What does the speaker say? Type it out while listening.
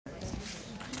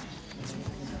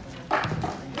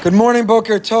Good morning,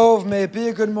 Boker Tov. May it be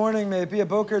a good morning. May it be a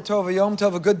Boker Tov, a Yom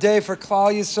Tov, a good day for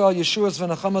Klal Yisrael, Yeshua's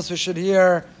v'Nechamas. We should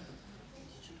hear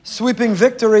sweeping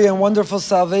victory and wonderful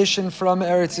salvation from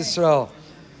Eretz Yisrael.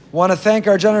 Want to thank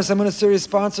our generous Emunah series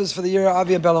sponsors for the year,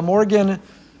 Avia Bella Morgan,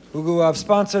 who have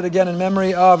sponsored again in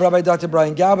memory of Rabbi Dr.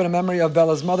 Brian Gaub and in memory of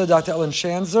Bella's mother, Dr. Ellen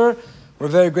Shanzer. We're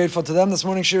very grateful to them. This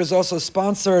morning's shir is also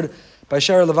sponsored by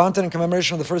Gerrer Levantin in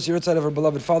commemoration of the first yahrzeit of her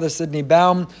beloved father, Sidney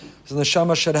Baum. So the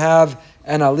Neshama should have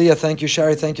an aliyah. Thank you,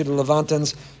 Sherry. Thank you to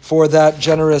Levantins for that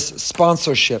generous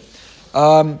sponsorship.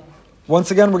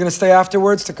 Once again, we're going to stay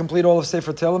afterwards to complete all of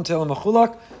Sefer Tehillim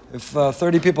Mechulak. If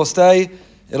 30 people stay,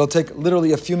 it'll take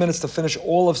literally a few minutes to finish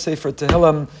all of Sefer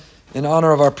Tehillim in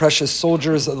honor of our precious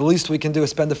soldiers. The least we can do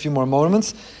is spend a few more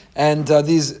moments. And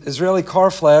these Israeli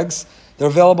car flags, they're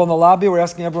available in the lobby. We're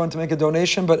asking everyone to make a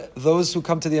donation, but those who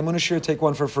come to the Emunah shir take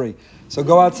one for free. So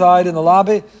go outside in the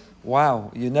lobby.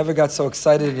 Wow, you never got so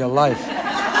excited in your life.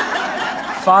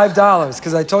 $5,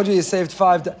 because I told you saved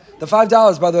 $5. The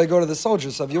 $5, by the way, go to the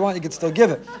soldiers, so if you want, you can still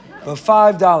give it. But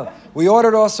 $5. We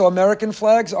ordered also American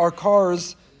flags. Our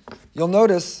cars, you'll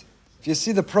notice, if you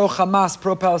see the pro-Hamas,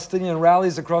 pro-Palestinian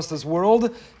rallies across this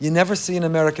world, you never see an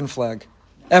American flag,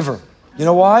 ever. You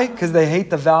know why? Because they hate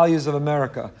the values of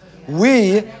America.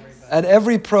 We, at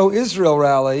every pro-Israel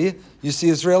rally, you see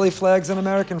Israeli flags and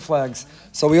American flags.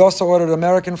 So we also ordered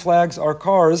American flags, our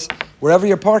cars, wherever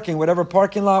you're parking, whatever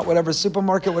parking lot, whatever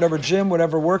supermarket, whatever gym,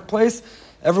 whatever workplace,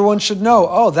 everyone should know,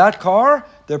 oh, that car,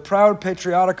 they're proud,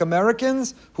 patriotic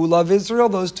Americans who love Israel.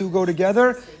 Those two go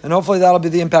together, and hopefully that'll be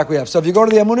the impact we have. So if you go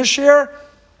to the Emunah shir,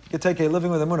 you can take a Living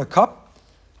with Emunah cup.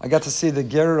 I got to see the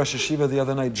Gerrer Rosh Hashiva the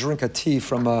other night drink a tea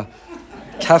from a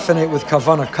caffeinate with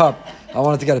Kavana cup. I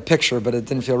wanted to get a picture, but it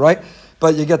didn't feel right.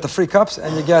 But you get the free cups,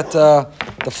 and you get the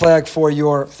flag for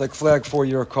your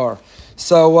car.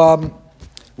 So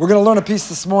we're going to learn a piece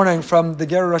this morning from the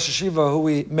Gerrer Rosh Hashiva, who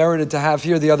we merited to have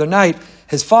here the other night.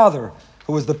 His father,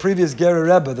 who was the previous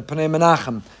Gerrer Rebbe, the Pnei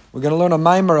Menachem. We're going to learn a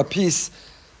mimer, a piece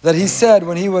that he said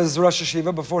when he was Rosh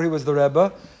Hashiva, before he was the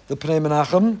Rebbe, the Pnei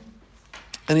Menachem,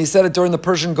 and he said it during the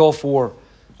Persian Gulf War.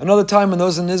 Another time when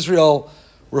those in Israel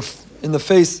were in the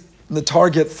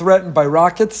target, threatened by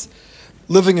rockets,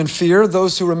 living in fear.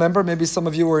 Those who remember, maybe some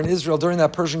of you were in Israel during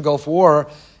that Persian Gulf War.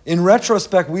 In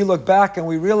retrospect, we look back and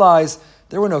we realize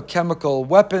there were no chemical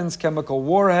weapons, chemical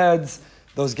warheads.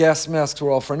 Those gas masks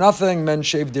were all for nothing. Men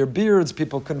shaved their beards.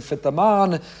 People couldn't fit them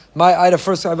on. I have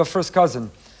a first cousin.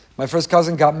 My first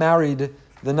cousin got married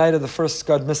the night of the first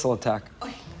Scud missile attack.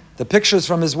 The pictures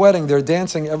from his wedding, they're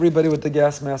dancing, everybody with the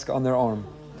gas mask on their arm.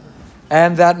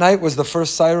 And that night was the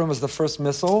first siren, was the first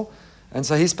missile. And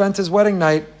so he spent his wedding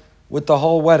night with the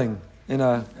whole wedding in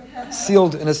a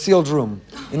sealed room.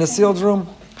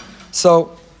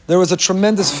 So there was a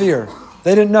tremendous fear.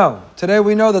 They didn't know. Today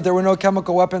we know that there were no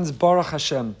chemical weapons, Baruch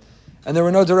Hashem. And there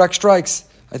were no direct strikes.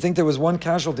 I think there was one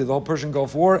casualty, the whole Persian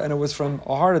Gulf War, and it was from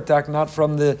a heart attack, not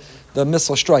from the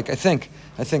missile strike. I think.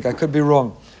 I could be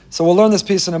wrong. So we'll learn this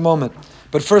piece in a moment.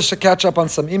 But first to catch up on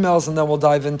some emails, and then we'll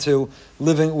dive into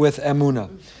living with Emunah.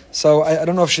 So I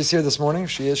don't know if she's here this morning. If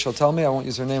she is, she'll tell me. I won't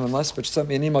use her name unless, but she sent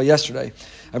me an email yesterday.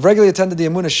 I've regularly attended the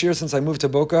Emunah shir since I moved to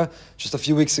Boca just a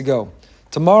few weeks ago.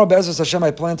 Tomorrow, Be'ezus Hashem,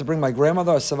 I plan to bring my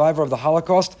grandmother, a survivor of the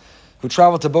Holocaust, who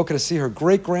traveled to Boca to see her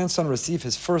great-grandson receive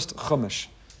his first chumash.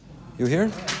 You here?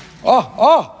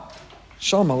 Oh!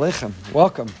 Shalom Aleichem.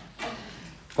 Welcome.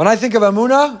 When I think of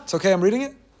Emunah, it's okay, I'm reading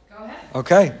it? Go ahead.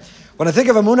 Okay. When I think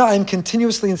of Emunah, I am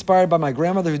continuously inspired by my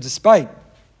grandmother who, despite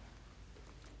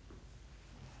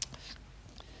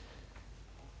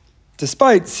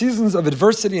seasons of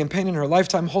adversity and pain in her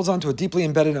lifetime, holds on to a deeply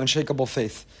embedded, unshakable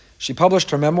faith. She published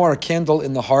her memoir, A Candle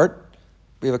in the Heart.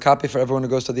 We have a copy for everyone who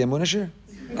goes to the Emunah shir?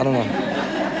 I don't know.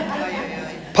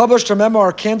 Published her memoir,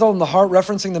 A Candle in the Heart,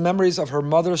 referencing the memories of her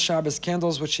mother's Shabbos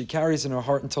candles, which she carries in her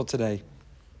heart until today.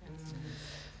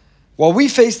 While we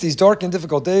face these dark and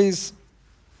difficult days,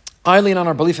 I lean on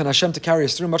our belief in Hashem to carry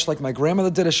us through, much like my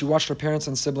grandmother did as she watched her parents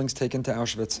and siblings taken to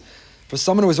Auschwitz. For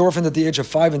someone who was orphaned at the age of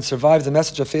 5 and survived, the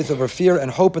message of faith over fear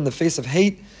and hope in the face of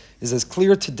hate is as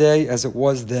clear today as it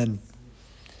was then.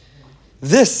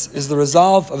 This is the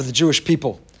resolve of the Jewish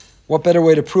people. What better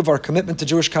way to prove our commitment to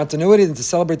Jewish continuity than to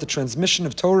celebrate the transmission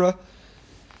of Torah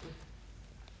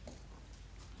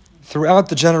throughout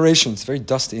the generations? Very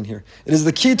dusty in here. It is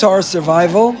the key to our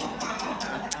survival.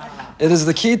 It is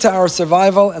the key to our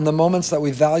survival and the moments that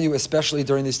we value, especially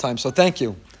during these times. So thank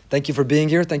you. Thank you for being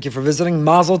here. Thank you for visiting.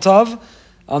 Mazel Tov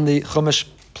on the Chumash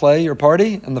play or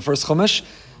party and the first Chumash.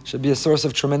 Should be a source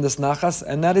of tremendous nachas.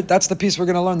 And that's the piece we're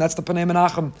going to learn. That's the Pnei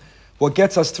Menachem. What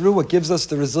gets us through, what gives us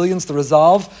the resilience, the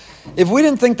resolve. If we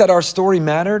didn't think that our story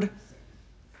mattered,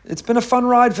 it's been a fun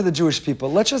ride for the Jewish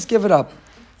people. Let's just give it up.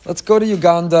 Let's go to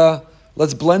Uganda.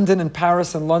 Let's blend in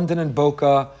Paris and London and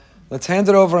Boca. Let's hand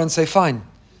it over and say, fine,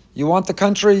 you want the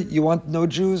country, you want no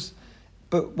Jews,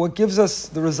 but what gives us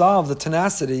the resolve, the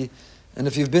tenacity, and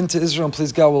if you've been to Israel, and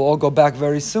please God, we'll all go back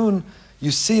very soon,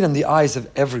 you see it in the eyes of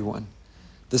everyone.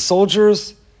 The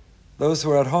soldiers, those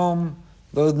who are at home,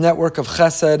 the network of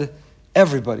chesed,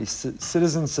 everybody,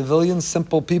 citizens, civilians,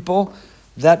 simple people,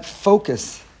 that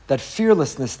focus, that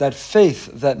fearlessness, that faith,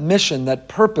 that mission, that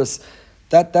purpose,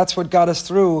 that's what got us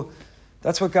through.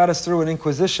 That's what got us through an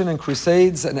Inquisition and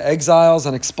crusades and exiles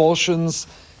and expulsions.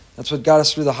 That's what got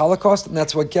us through the Holocaust, and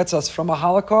that's what gets us from a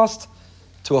Holocaust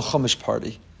to a Chumash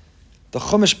party. The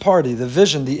Chumash party, the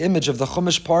vision, the image of the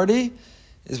Chumash party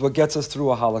is what gets us through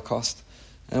a Holocaust.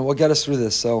 And it will get us through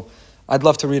this. So I'd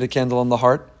love to read A Candle in the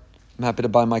Heart. I'm happy to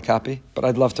buy my copy, but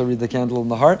I'd love to read The Candle in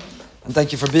the Heart. And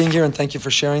thank you for being here, and thank you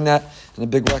for sharing that. And a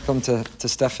big welcome to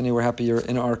Stephanie. We're happy you're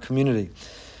in our community.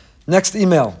 Next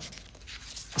email.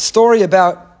 A story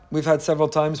about, we've had several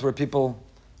times where people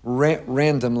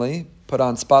randomly put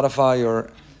on Spotify, or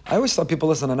I always thought people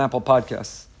listen on Apple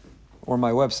Podcasts or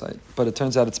my website, but it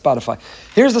turns out it's Spotify.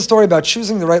 Here's the story about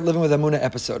choosing the right living with Emunah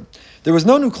episode. There was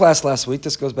no new class last week.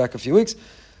 This goes back a few weeks.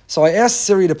 So I asked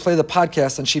Siri to play the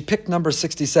podcast, and she picked number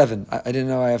 67. I didn't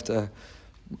know I have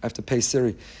to pay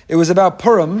Siri. It was about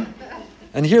Purim,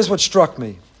 and here's what struck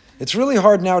me. It's really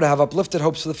hard now to have uplifted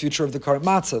hopes for the future of the current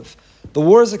matzav. The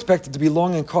war is expected to be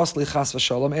long and costly, chas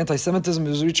v'shalom. Anti-Semitism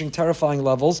is reaching terrifying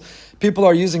levels. People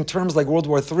are using terms like World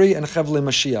War III and Chevle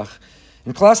Mashiach.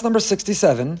 In class number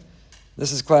 67,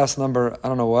 this is class number, I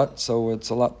don't know what, so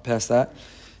it's a lot past that.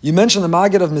 You mentioned the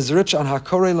Maggid of Mizrich on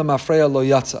Hakore Lemafreya Lo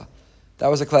Yatza. That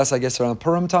was a class, I guess, around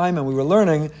Purim time, and we were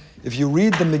learning, if you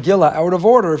read the Megillah out of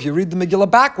order, if you read the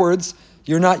Megillah backwards,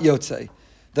 you're not Yotzei.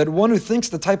 That one who thinks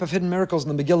the type of hidden miracles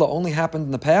in the Megillah only happened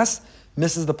in the past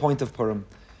misses the point of Purim.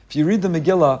 If you read the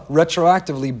Megillah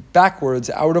retroactively, backwards,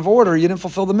 out of order, you didn't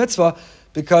fulfill the mitzvah,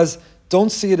 because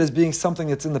don't see it as being something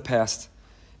that's in the past.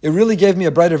 It really gave me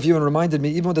a brighter view and reminded me,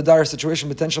 even with the dire situation,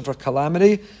 potential for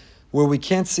calamity, where we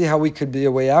can't see how we could be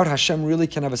a way out, Hashem really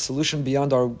can have a solution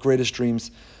beyond our greatest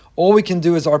dreams. All we can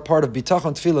do is our part of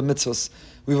bitachon, tefillah, mitzvahs.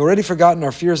 We've already forgotten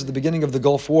our fears at the beginning of the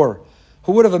Gulf War.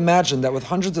 Who would have imagined that with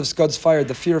hundreds of Scuds fired,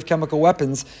 the fear of chemical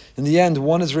weapons, in the end,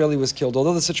 one Israeli was killed.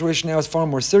 Although the situation now is far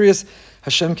more serious,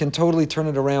 Hashem can totally turn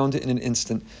it around in an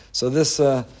instant. So this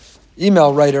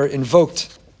email writer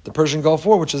invoked the Persian Gulf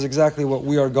War, which is exactly what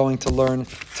we are going to learn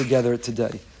together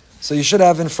today. So you should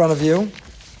have in front of you,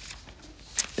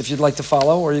 if you'd like to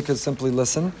follow, or you could simply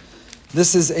listen.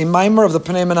 This is a mimer of the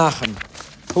Pnei Menachem.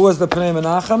 Who was the Pnei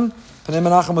Menachem? Pnei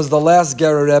Menachem was the last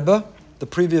Gerrer Rebbe, the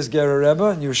previous Gerrer Rebbe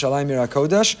in Yerushalayim Yer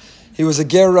HaKodesh. He was a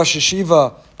Gerrer Rosh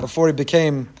Yeshiva before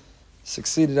he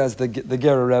succeeded as the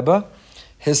Gerrer Rebbe.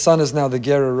 His son is now the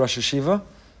Gerrer Rosh Yeshiva,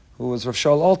 who was Rav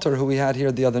Shaul Alter, who we had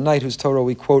here the other night, whose Torah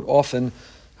we quote often,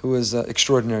 who is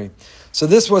extraordinary. So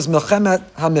this was Milchemet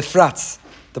HaMifratz,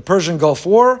 the Persian Gulf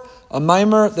War, a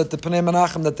mimer that the Pnei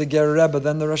Menachem, that the Gerrer Rebbe,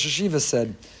 then the Rosh Yeshiva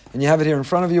said. And you have it here in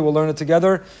front of you. We'll learn it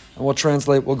together, and we'll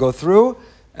translate, we'll go through.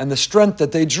 And the strength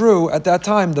that they drew at that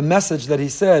time, the message that he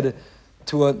said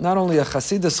to not only a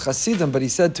Chasidim, but he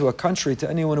said to a country, to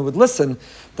anyone who would listen,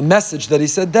 the message that he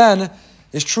said then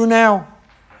is true now.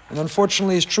 And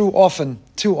unfortunately is true often,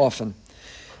 too often.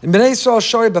 In Bnei Yisrael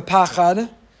shoy b'pachad,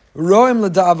 roim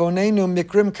l'da'avonenu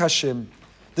mikrim kashim.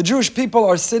 The Jewish people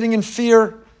are sitting in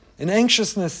fear, in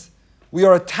anxiousness. We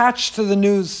are attached to the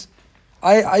news.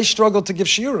 I struggle to give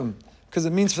shiurim, because it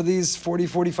means for these 40,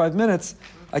 45 minutes,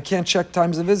 I can't check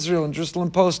Times of Israel and Jerusalem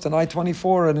Post and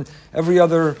I-24 and every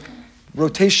other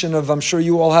rotation of, I'm sure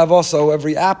you all have also,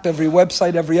 every app, every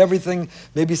website, everything.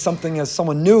 Maybe something has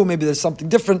someone new, maybe there's something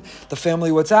different. The family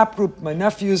WhatsApp group, my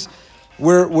nephews,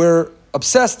 we're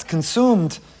obsessed,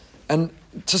 consumed, and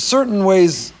to certain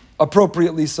ways,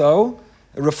 appropriately so.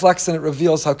 It reflects and it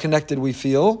reveals how connected we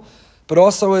feel, but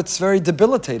also it's very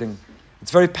debilitating. It's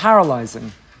very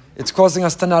paralyzing. It's causing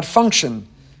us to not function.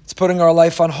 It's putting our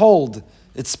life on hold.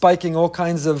 It's spiking all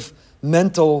kinds of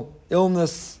mental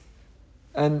illness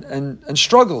and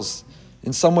struggles.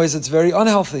 In some ways, it's very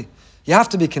unhealthy. You have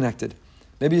to be connected.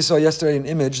 Maybe you saw yesterday an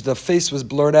image. The face was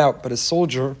blurred out, but a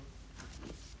soldier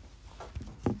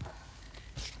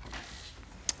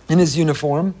in his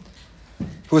uniform,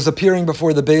 who was appearing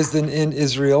before the Beis Din in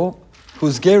Israel,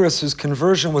 whose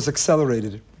conversion was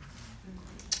accelerated.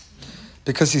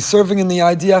 Because he's serving in the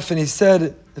IDF, and he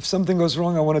said, if something goes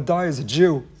wrong, I want to die as a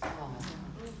Jew.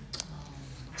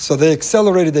 So they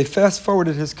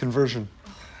fast-forwarded his conversion.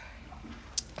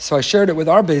 So I shared it with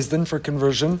our Beis Din for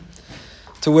conversion,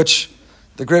 to which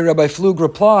the great Rabbi Flug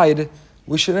replied,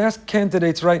 we should ask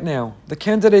candidates right now, the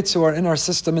candidates who are in our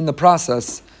system in the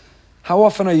process, how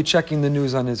often are you checking the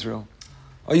news on Israel?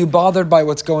 Are you bothered by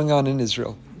what's going on in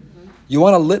Israel? You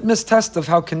want a litmus test of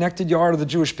how connected you are to the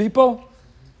Jewish people?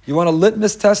 You want a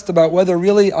litmus test about whether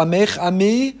really Amech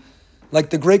Ami, like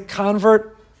the great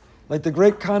convert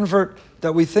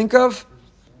that we think of?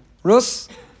 Rus,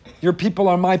 your people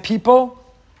are my people.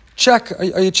 Check,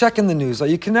 are you checking the news? Are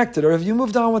you connected? Or have you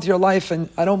moved on with your life? And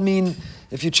I don't mean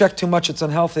if you check too much, it's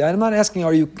unhealthy. I'm not asking,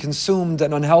 are you consumed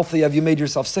and unhealthy? Have you made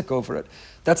yourself sick over it?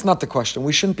 That's not the question.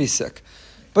 We shouldn't be sick.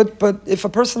 But if a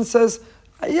person says,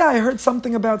 yeah, I heard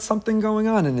something about something going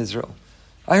on in Israel.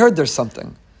 I heard there's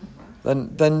something.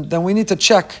 Then we need to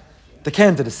check the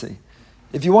candidacy.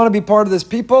 If you want to be part of this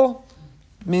people,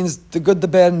 it means the good, the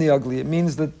bad, and the ugly. It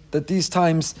means that these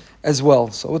times as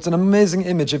well. So it's an amazing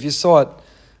image. If you saw it,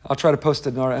 I'll try to post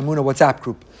it in our Emunah WhatsApp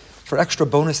group. For extra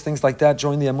bonus things like that,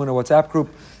 join the Emunah WhatsApp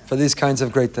group for these kinds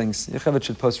of great things. Yocheved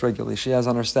should post regularly. She has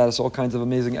on her status all kinds of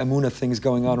amazing Emunah things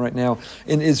going on right now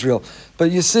in Israel.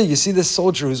 But you see this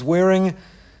soldier who's wearing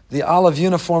the olive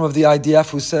uniform of the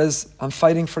IDF who says, I'm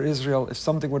fighting for Israel. If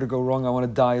something were to go wrong, I want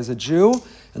to die as a Jew.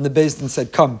 And the Beis Din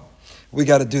said, come, we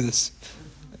got to do this.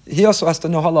 He also has to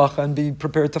know halacha and be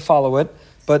prepared to follow it.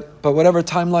 But whatever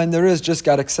timeline there is just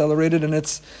got accelerated. And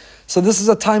so this is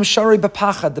a time shari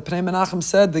b'pachad. The Pnei Menachem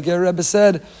said, the Gerrer Rebbe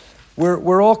said,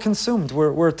 we're all consumed.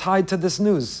 We're tied to this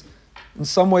news. In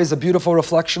some ways, a beautiful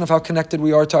reflection of how connected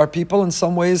we are to our people. In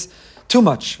some ways, too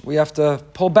much. We have to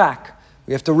pull back.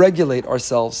 We have to regulate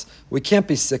ourselves. We can't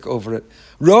be sick over it.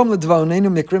 Rom l'dvaonenu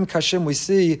mikrim kashim. We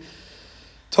see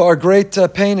to our great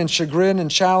pain and chagrin and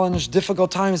challenge,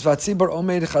 difficult times. Vatzibar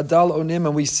omed chadal onim.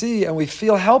 And we see and we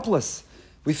feel helpless.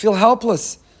 We feel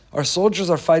helpless. Our soldiers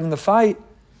are fighting the fight.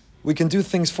 We can do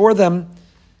things for them.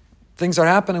 Things are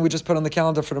happening. We just put on the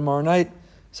calendar for tomorrow night.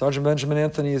 Sergeant Benjamin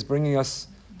Anthony is bringing us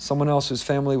someone else whose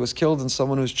family was killed and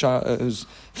someone whose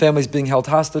family is being held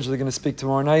hostage. They're going to speak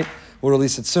tomorrow night. We'll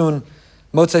release it soon.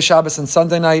 Motzei Shabbos and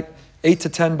Sunday night, 8 to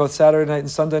 10, both Saturday night and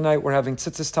Sunday night. We're having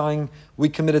tzitzis tying. We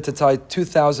committed to tie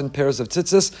 2,000 pairs of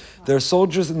tzitzis. There are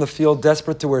soldiers in the field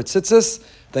desperate to wear tzitzis.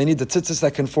 They need the tzitzis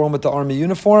that conform with the army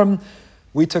uniform.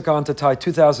 We took on to tie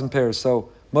 2,000 pairs.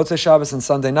 So Motzei Shabbos and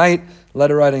Sunday night,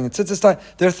 letter writing and tzitzis tie.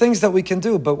 There are things that we can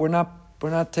do, but we're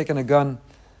not taking a gun.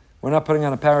 We're not putting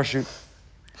on a parachute.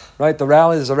 Right?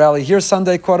 There's a rally here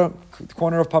Sunday, corner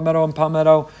of Palmetto and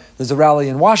Palmetto. There's a rally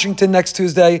in Washington next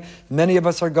Tuesday. Many of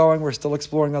us are going. We're still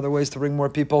exploring other ways to bring more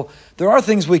people. There are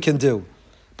things we can do,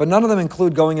 but none of them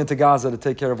include going into Gaza to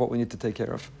take care of what we need to take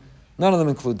care of. None of them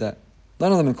include that.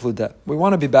 We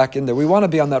want to be back in there. We want to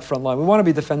be on that front line. We want to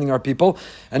be defending our people.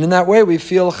 And in that way, we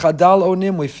feel chadal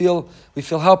onim. We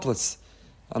feel helpless.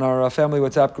 On our family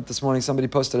WhatsApp group this morning, somebody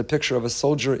posted a picture of a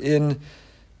soldier in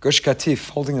Gush Katif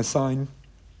holding a sign.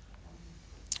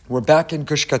 We're back in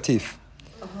Gush Katif.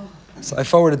 So I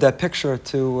forwarded that picture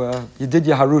to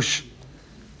Yedidya Harush,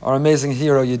 our amazing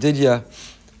hero, Yedidya,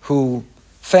 who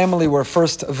family were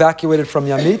first evacuated from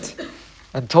Yamit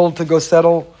and told to go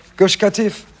settle Gush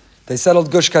Katif. They settled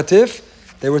Gush Katif.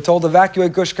 They were told to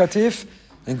evacuate Gush Katif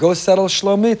and go settle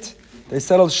Shlomit. They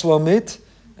settled Shlomit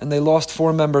and they lost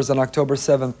 4 members on October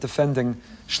 7th defending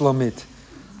Shlomit.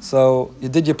 So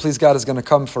Yedidya, please God, is going to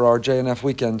come for our JNF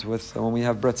weekend when we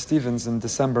have Brett Stevens in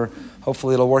December.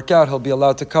 Hopefully it'll work out. He'll be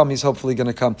allowed to come. He's hopefully going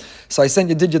to come. So I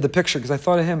sent Yedidya the picture because I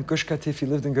thought of him, Gush Katif. He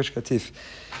lived in Gush Katif.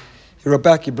 He wrote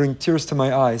back, you bring tears to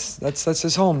my eyes. That's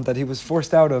his home that he was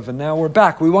forced out of. And now we're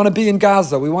back. We want to be in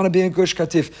Gaza. We want to be in Gush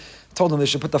Katif. I told him they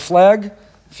should put the flag,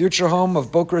 future home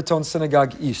of Boca Raton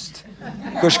Synagogue East.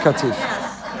 Gush Katif.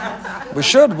 We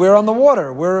should. We're on the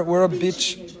water. We're a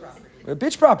beach. We're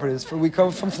beach properties. We go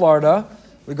from Florida.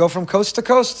 We go from coast to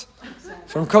coast.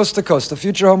 From coast to coast. The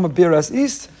future home of Biras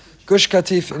East, Gush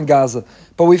Katif in Gaza.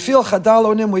 But we feel chadal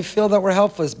onim. We feel that we're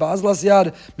helpless. Ba'azlas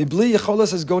yad mibli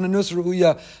yicholas is going to nus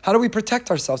ru'uya. How do we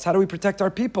protect ourselves? How do we protect our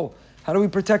people? How do we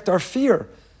protect our fear?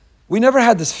 We never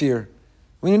had this fear.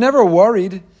 We never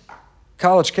worried.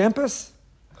 College campus,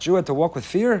 Jew had to walk with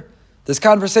fear. There's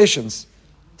conversations.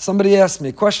 Somebody asked me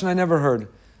a question I never heard.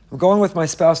 I'm going with my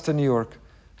spouse to New York.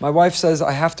 My wife says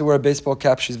I have to wear a baseball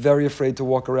cap. She's very afraid to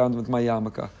walk around with my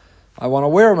yarmulke. I want to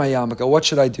wear my yarmulke. What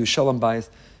should I do? Shalom bayis.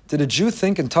 Did a Jew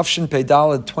think in Tafshin Pei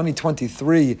Daled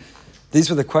 2023,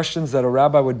 these were the questions that a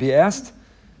rabbi would be asked?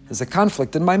 There's a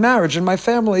conflict in my marriage, in my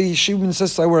family. She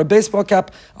insists I wear a baseball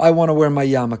cap. I want to wear my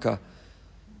yarmulke.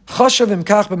 Chashav im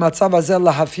kach b'matzav hazeh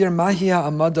lahafir mahi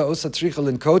ha'amada osa tzricha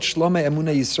linkoach shlomei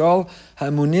emunah Yisrael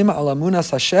ha'emunim al emunas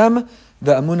Hashem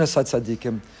ve'emunas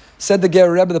hatzadikim. Said the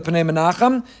Gerrer Rebbe, the Pnei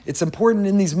Menachem, it's important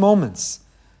in these moments.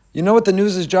 You know what the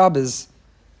news's job is?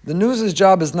 The news's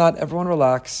job is not everyone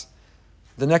relax.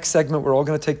 The next segment, we're all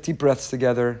going to take deep breaths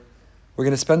together. We're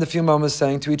going to spend a few moments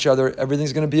saying to each other,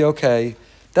 everything's going to be okay.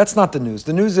 That's not the news.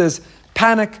 The news is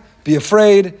panic, be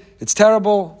afraid, it's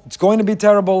terrible, it's going to be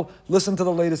terrible, listen to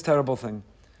the latest terrible thing.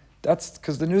 That's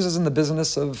because the news is in the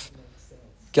business of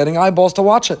getting eyeballs to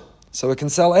watch it so it can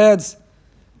sell ads.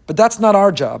 But that's not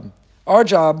our job. Our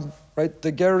job, right,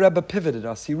 the Gerrer Rebbe pivoted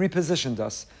us, he repositioned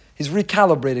us, he's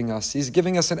recalibrating us, he's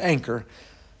giving us an anchor.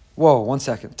 Whoa, 1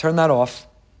 second, turn that off.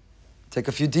 Take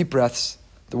a few deep breaths.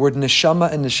 The word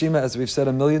neshama and neshima, as we've said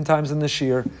a million times in this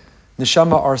year,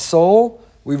 neshama, our soul,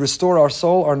 we restore our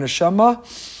soul, our neshama,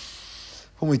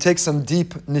 when we take some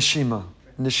deep neshima.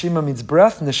 Neshima means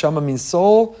breath, neshama means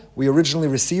soul. We originally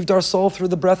received our soul through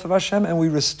the breath of Hashem, and we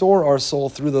restore our soul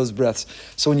through those breaths.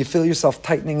 So when you feel yourself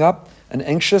tightening up and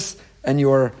anxious, and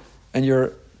your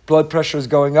blood pressure is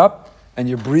going up, and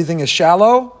your breathing is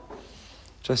shallow,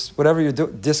 just whatever you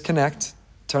do, disconnect,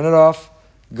 turn it off,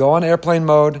 go on airplane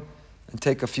mode, and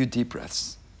take a few deep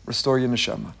breaths. Restore your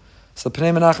neshama. So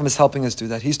Pnei Menachem is helping us do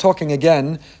that. He's talking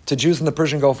again to Jews in the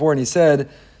Persian Gulf War, and he said,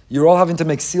 you're all having to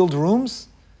make sealed rooms?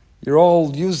 You're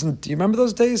all using, do you remember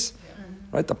those days?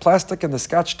 Right, the plastic and the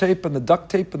scotch tape and the duct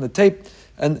tape and the tape,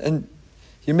 and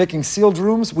you're making sealed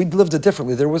rooms. We lived it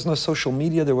differently. There was no social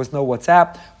media, there was no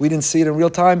WhatsApp, we didn't see it in real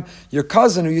time. Your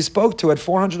cousin who you spoke to at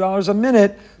 $400 a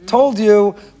minute told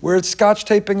you we're scotch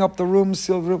taping up the room,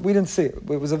 sealed room. We didn't see it.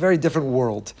 It was a very different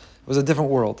world. It was a different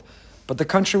world. But the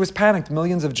country was panicked.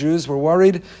 Millions of Jews were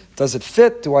worried. Does it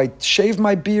fit? Do I shave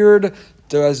my beard?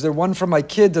 Is there one for my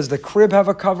kid? Does the crib have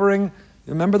a covering?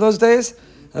 You remember those days?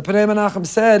 And Pnei Menachem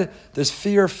said, there's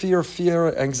fear,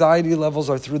 anxiety levels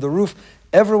are through the roof.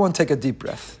 Everyone take a deep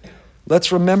breath.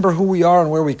 Let's remember who we are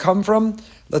and where we come from.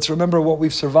 Let's remember what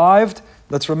we've survived.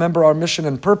 Let's remember our mission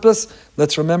and purpose.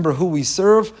 Let's remember who we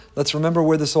serve. Let's remember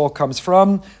where this all comes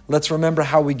from. Let's remember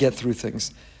how we get through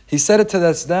things. He said it to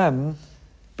them,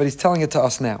 but he's telling it to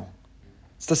us now.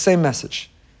 It's the same message.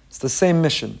 It's the same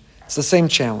mission. It's the same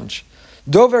challenge.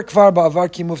 Dover kvar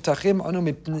ba'avar ki muftachim anu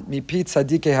mipi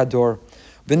tzadikei hador.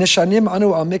 V'nishanim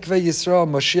anu al mikveh Yisrael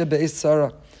Moshiach be'ez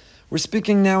tzara. We're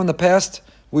speaking now in the past.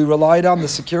 We relied on the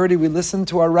security. We listened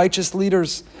to our righteous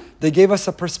leaders. They gave us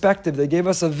a perspective. They gave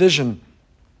us a vision.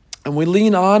 And we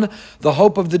lean on the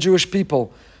hope of the Jewish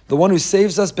people, the one who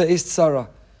saves us be'ez tzara.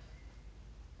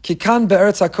 Ki kan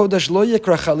be'eretz HaKodesh lo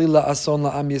yikra chalila ason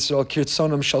la'am Yisrael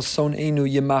kirtzonim shel son'enu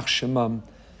yimach shemam.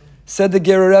 Said the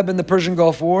Gerrer Rebbe in the Persian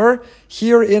Gulf War,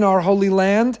 here in our holy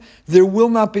land, there will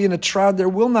not be there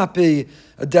will not be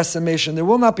a decimation, there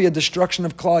will not be a destruction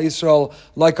of Klal Yisrael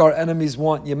like our enemies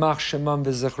want. Yimach shemam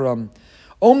v'zichram.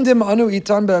 Omdim anu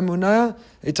itan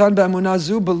be'emunah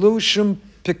zu belu shum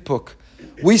pikpuk.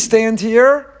 We stand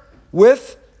here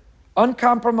with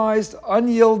uncompromised,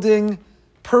 unyielding,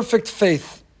 perfect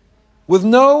faith, with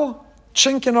no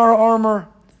chink in our armor,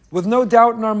 with no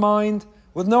doubt in our mind,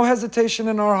 with no hesitation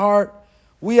in our heart.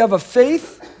 We have a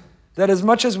faith that as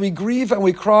much as we grieve and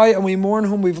we cry and we mourn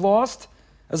whom we've lost,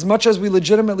 as much as we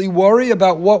legitimately worry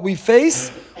about what we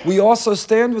face, we also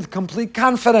stand with complete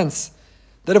confidence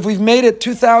that if we've made it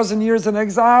 2,000 years in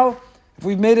exile, if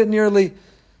we've made it nearly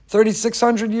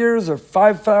 3,600 years or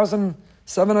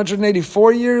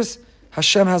 5,784 years,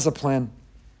 Hashem has a plan.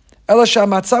 Elasha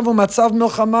matzav matzav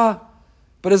milchama.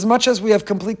 But as much as we have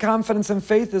complete confidence and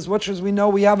faith, as much as we know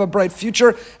we have a bright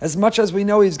future, as much as we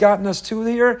know He's gotten us to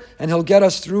here and He'll get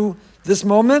us through this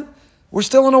moment, we're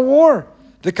still in a war.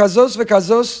 V'kazos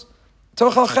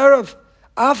tochal cherev.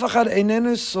 Af achad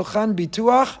einenu sochan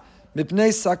bituach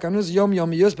mipnei sakanus yom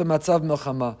yomiyus b'matzav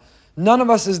milchama. None of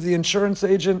us is the insurance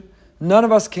agent. None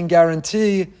of us can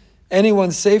guarantee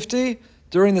anyone's safety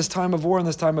during this time of war and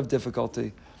this time of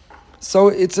difficulty. So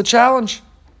it's a challenge.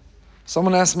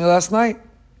 Someone asked me last night,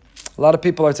 a lot of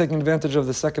people are taking advantage of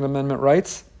the Second Amendment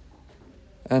rights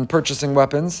and purchasing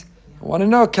weapons. I want to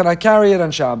know, can I carry it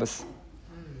on Shabbos?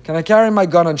 Can I carry my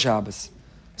gun on Shabbos?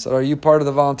 So are you part of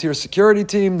the volunteer security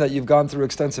team, that you've gone through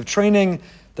extensive training,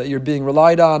 that you're being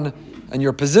relied on, and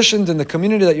you're positioned in the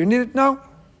community that you're needed? No.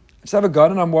 I just have a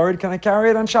gun and I'm worried, can I carry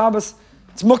it on Shabbos?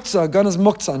 It's muktzah. A gun is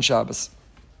muktzah on Shabbos.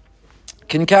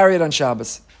 Can you carry it on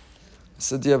Shabbos?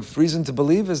 So do you have reason to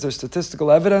believe? Is there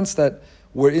statistical evidence that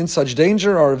we're in such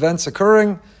danger? Are events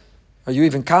occurring? Are you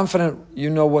even confident you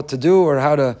know what to do or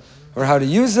how to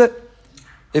use it?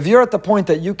 If you're at the point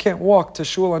that you can't walk to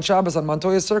shul on Shabbos on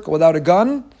Montoya Circle without a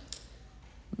gun,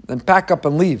 then pack up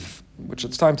and leave, which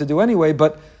it's time to do anyway,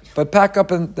 but pack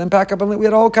up and leave. We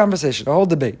had a whole conversation, a whole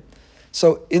debate.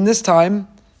 So in this time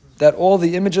that all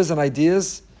the images and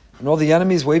ideas and all the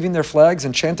enemies waving their flags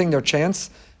and chanting their chants,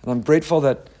 and I'm grateful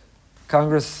that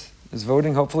Congress is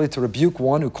voting, hopefully, to rebuke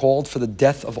one who called for the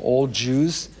death of all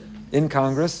Jews in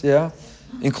Congress,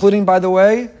 including, by the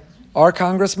way, our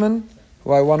congressman,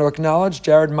 who I want to acknowledge,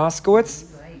 Jared Moskowitz,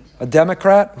 a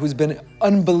Democrat who's been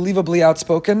unbelievably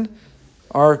outspoken.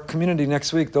 Our community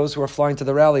next week, those who are flying to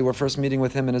the rally, we're first meeting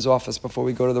with him in his office before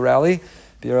we go to the rally.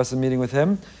 BRS is meeting with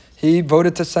him. He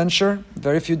voted to censure.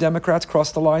 Very few Democrats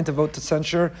crossed the line to vote to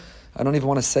censure. I don't even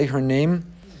want to say her name.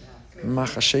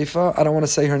 Macha Shefa. I don't want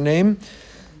to say her name.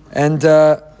 And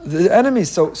the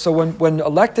enemies. So when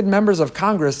elected members of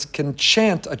Congress can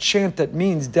chant a chant that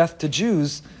means death to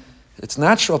Jews, it's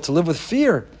natural to live with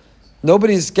fear.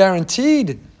 Nobody's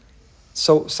guaranteed.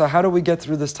 So how do we get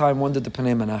through this time? Wondered the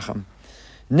Pnei Menachem.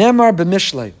 Nemar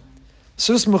b'mishlei.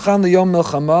 Sus muchan liyom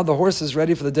milchama. The horse is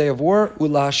ready for the day of war.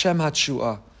 Ula Hashem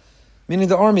hatshua. Meaning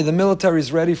the army, the military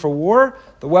is ready for war.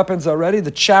 The weapons are ready.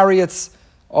 The chariots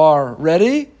are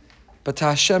ready. But to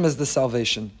Hashem is the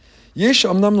salvation. Yesh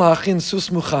omnam lahachin sus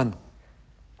muchan.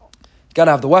 You got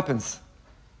to have the weapons.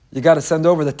 You got to send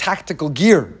over the tactical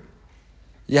gear.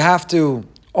 You have to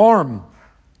arm.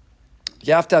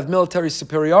 You have to have military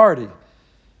superiority.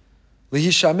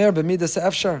 Lihishamer b'midas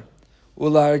efshar.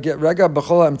 Ularget rega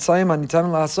b'chol ha'emtzayim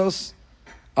hanitan la'asos.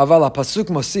 Aval ha'pasuk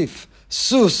mosif.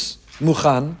 Sus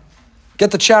muchan.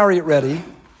 Get the chariot ready.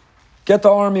 Get the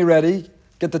army ready.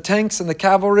 Get the tanks and the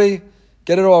cavalry.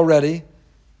 Get it all ready.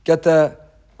 Get the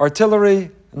artillery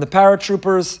and the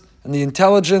paratroopers and the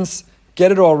intelligence.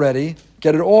 Get it all ready.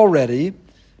 Get it all ready.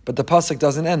 But the pasuk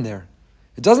doesn't end there.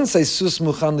 It doesn't say sus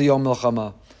muchan liyom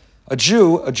milchama. A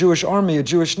Jew, a Jewish army, a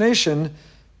Jewish nation,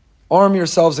 arm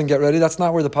yourselves and get ready. That's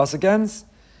not where the pasuk ends.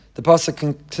 The pasuk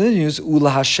continues,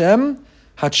 Ula Hashem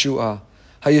hatshua.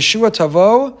 Hayeshua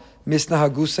tavo misna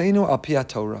haguseinu al pi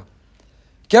Torah.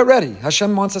 Get ready.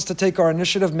 Hashem wants us to take our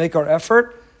initiative, make our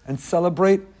effort, and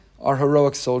celebrate our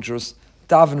heroic soldiers.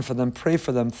 Daven for them, pray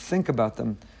for them, think about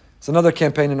them. It's another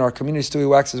campaign in our community Stewie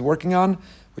Wax is working on,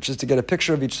 which is to get a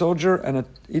picture of each soldier and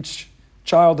each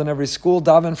child in every school,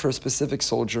 daven for a specific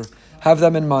soldier. Have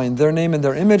them in mind, their name and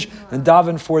their image, and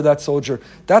daven for that soldier.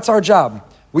 That's our job.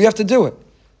 We have to do it.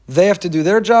 They have to do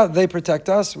their job. They protect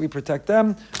us. We protect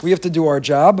them. We have to do our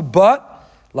job. But,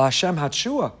 La Hashem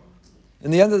Hatshua.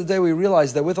 In the end of the day, we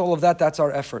realize that with all of that, that's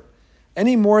our effort.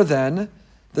 Any more than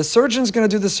the surgeon's going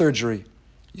to do the surgery.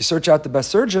 You search out the best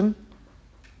surgeon.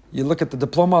 You look at the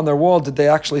diploma on their wall. Did they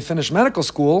actually finish medical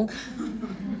school?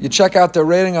 You check out their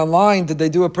rating online. Did they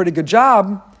do a pretty good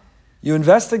job? You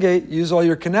investigate, use all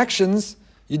your connections.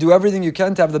 You do everything you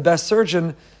can to have the best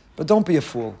surgeon, but don't be a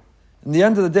fool. In the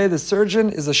end of the day, the surgeon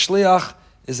is a shliach,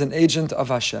 is an agent of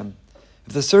Hashem.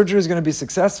 If the surgery is going to be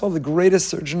successful, the greatest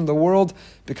surgeon in the world,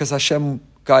 because Hashem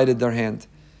guided their hand.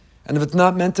 And if it's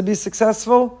not meant to be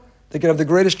successful, they could have the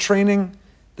greatest training,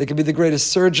 they could be the greatest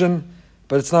surgeon,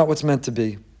 but it's not what's meant to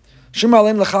be.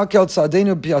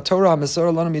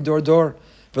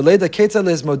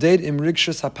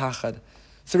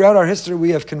 Throughout our history, we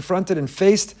have confronted and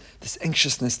faced this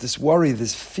anxiousness, this worry,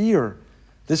 this fear,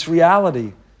 this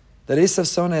reality that Esav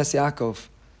Sones Yaakov,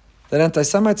 that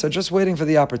anti-Semites are just waiting for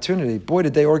the opportunity. Boy,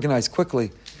 did they organize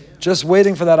quickly. Just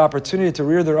waiting for that opportunity to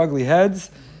rear their ugly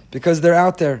heads because they're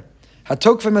out there.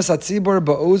 There's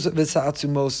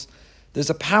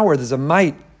a power, there's a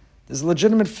might, there's a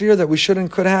legitimate fear that we should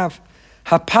and could have.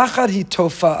 Hapachad hi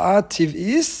tofa'at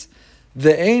tiv'is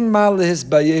ve'ein ma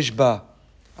lehisbayesh ba.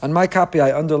 On my copy,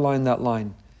 I underlined that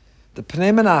line. The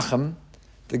Pnei Menachem,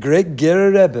 the great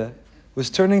Gerrer Rebbe, was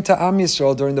turning to Am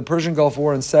Yisrael during the Persian Gulf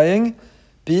War and saying,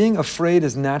 being afraid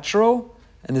is natural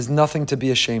and is nothing to be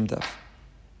ashamed of.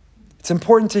 It's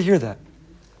important to hear that.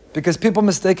 Because people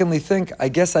mistakenly think, I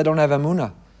guess I don't have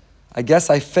Emunah. I guess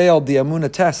I failed the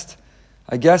Emunah test.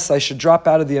 I guess I should drop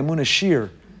out of the Emunah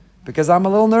shir because I'm a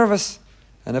little nervous.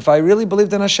 And if I really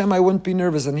believed in Hashem, I wouldn't be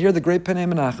nervous. And here the great Pnei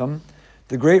Menachem,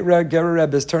 the great Gerrer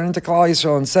Rebbe, is turning to Klal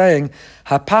Yisrael and saying,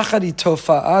 Hapachadi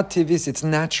tofa'at tivis, it's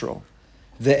natural.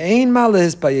 Ve'ein ma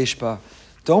lehisbayesh ba.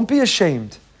 Don't be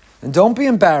ashamed and don't be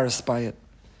embarrassed by it.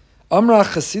 Amra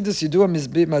Chasidus Yedua,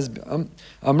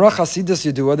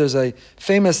 there's a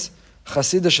famous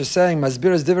Chassidish saying,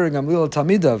 Masbiras Diver Gamliel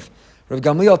Tamidav. Rav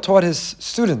Gamliel taught his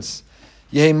students,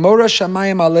 Yehi Mora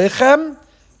Shamayim Aleichem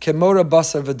Kemora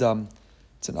Basar V'dam.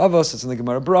 It's in Avos, it's in the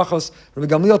Gemara Brachos. Rav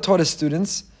Gamliel taught his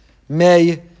students,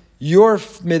 May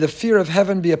the fear of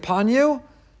heaven be upon you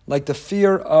like the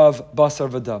fear of Basar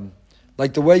V'dam,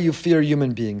 like the way you fear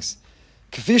human beings.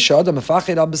 Kefisha Adam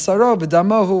Mefachid Al Basaro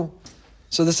V'damohu.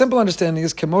 So the simple understanding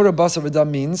is, Kemora Basar V'dam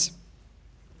means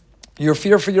your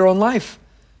fear for your own life.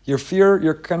 Your fear,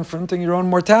 you're confronting your own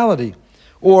mortality.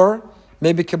 Or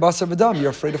maybe Kebasar V'dam,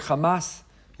 you're afraid of Hamas,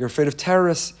 you're afraid of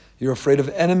terrorists, You're afraid of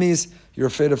enemies. You're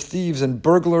afraid of thieves and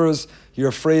burglars. You're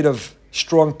afraid of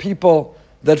strong people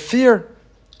that fear.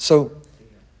 So,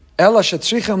 Ela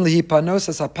shetzrichem lihipanos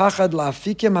es hapachad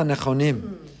la'afikim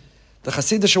hanechonim. The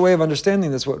Hasidic way of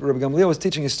understanding this, what Rebbe Gamliel was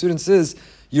teaching his students is,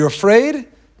 you're afraid?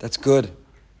 That's good.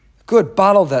 Good.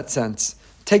 Bottle that sense.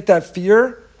 Take that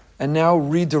fear and now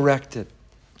redirect it.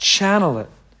 Channel it.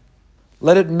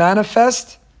 Let it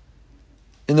manifest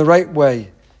in the right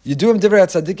way. Yiduim divrei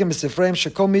tzadikim b'sifreim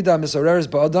shekol midah misoreres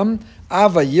ba'adam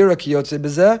ava yira ki yotzei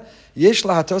b'zeh yesh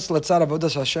lahatos letzad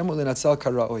avodas Hashem u'linatzel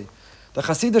kara'oi. The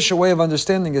Hasidic way of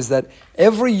understanding is that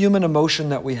every human emotion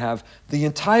that we have, the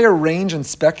entire range and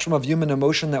spectrum of human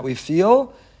emotion that we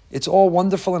feel, it's all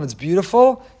wonderful and it's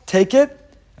beautiful. Take it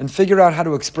and figure out how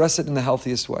to express it in the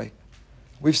healthiest way.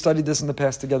 We've studied this in the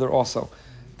past together also.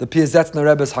 The Piazetzner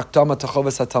Rebbe's Hakdama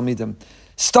Tachovas HaTalmidim.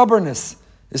 Stubbornness.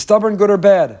 Is stubborn good or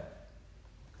bad?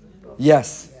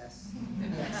 Yes.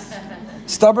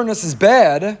 Stubbornness is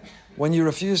bad when you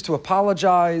refuse to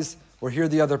apologize or hear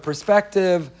the other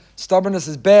perspective. Stubbornness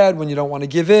is bad when you don't want to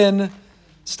give in.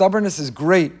 Stubbornness is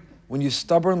great when you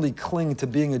stubbornly cling to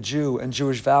being a Jew and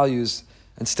Jewish values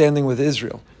and standing with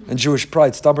Israel and Jewish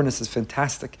pride. Stubbornness is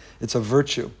fantastic. It's a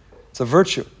virtue. It's a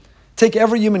virtue. Take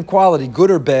every human quality,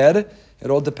 good or bad. It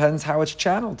all depends how it's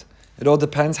channeled. It all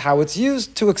depends how it's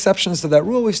used. 2 exceptions to that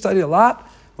rule. We've studied a lot.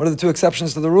 What are the 2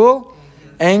 exceptions to the rule?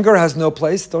 Anger has no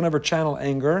place. Don't ever channel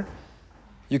anger.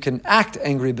 You can act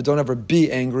angry, but don't ever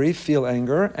be angry. Feel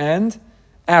anger. And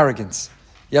arrogance.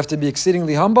 You have to be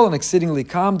exceedingly humble and exceedingly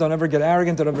calm. Don't ever get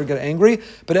arrogant. Don't ever get angry.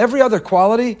 But every other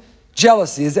quality,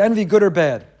 jealousy. Is envy good or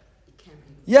bad?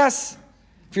 Yes.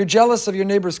 If you're jealous of your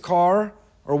neighbor's car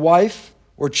or wife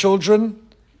or children,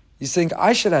 you think,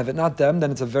 I should have it, not them,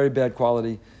 then it's a very bad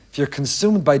quality. If you're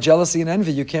consumed by jealousy and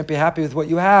envy, you can't be happy with what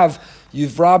you have.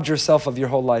 You've robbed yourself of your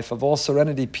whole life, of all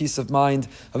serenity, peace of mind,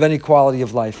 of any quality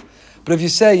of life. But if you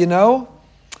say,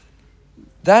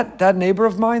 that neighbor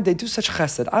of mine, they do such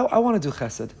chesed. I want to do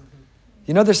chesed.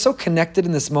 They're so connected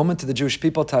in this moment to the Jewish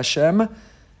people, to Hashem.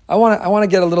 I want to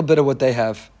get a little bit of what they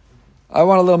have. I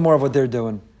want a little more of what they're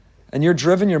doing. And you're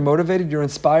driven, you're motivated, you're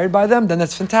inspired by them, then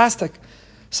that's fantastic.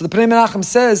 So the Pnei Menachem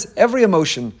says, every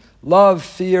emotion, love,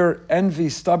 fear, envy,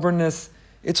 stubbornness,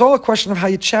 it's all a question of how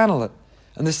you channel it.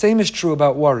 And the same is true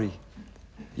about worry.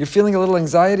 You're feeling a little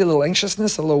anxiety, a little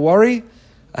anxiousness, a little worry,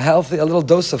 a little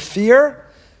dose of fear.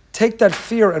 Take that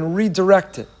fear and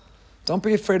redirect it. Don't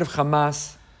be afraid of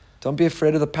Hamas. Don't be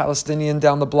afraid of the Palestinian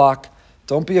down the block.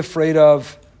 Don't be afraid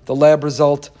of the lab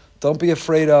result. Don't be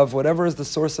afraid of whatever is the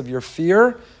source of your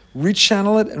fear.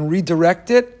 Rechannel it and redirect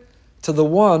it to the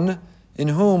one in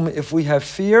whom, if we have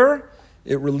fear,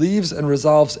 it relieves and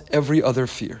resolves every other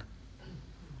fear.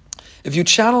 If you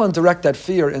channel and direct that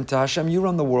fear into Hashem, you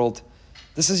run the world.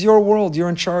 This is your world. You're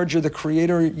in charge. You're the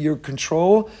creator. You're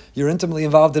control. You're intimately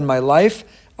involved in my life.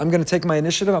 I'm going to take my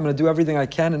initiative. I'm going to do everything I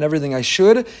can and everything I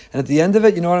should. And at the end of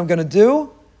it, you know what I'm going to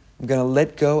do? I'm going to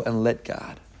let go and let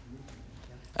God.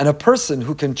 And a person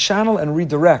who can channel and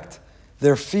redirect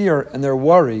their fear and their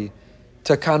worry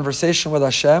to a conversation with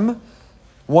Hashem,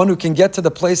 one who can get to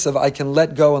the place of I can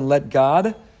let go and let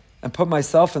God and put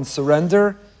myself in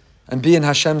surrender and be in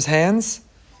Hashem's hands,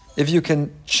 if you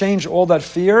can change all that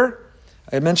fear,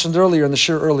 I mentioned earlier in the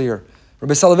shir earlier,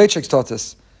 Rebbe Soloveitchik taught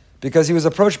this, because he was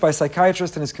approached by a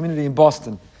psychiatrist in his community in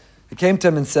Boston. He came to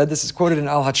him and said, this is quoted in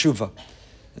Al HaTshuva,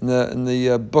 in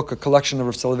the book, a collection of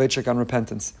Rebbe Soloveitchik on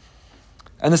repentance.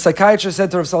 And the psychiatrist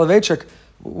said to Rebbe Soloveitchik,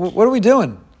 what are we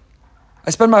doing?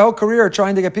 I spend my whole career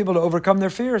trying to get people to overcome their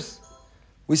fears.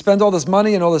 We spend all this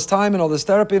money and all this time and all this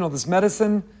therapy and all this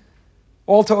medicine,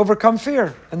 all to overcome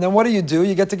fear. And then what do?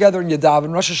 You get together and you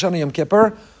daven, Rosh Hashanah, Yom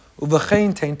Kippur,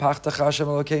 U'v'chein tein pachtacha Hashem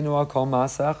Elokeinu al kol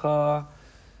ma'asecha.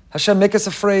 Hashem, make us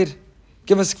afraid.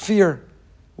 Give us fear.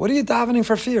 What are you davening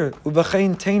for fear?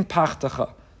 U'v'chein tein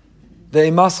pachtacha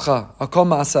ve'emascha al kol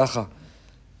ma'asecha.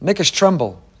 Make us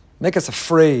tremble. Make us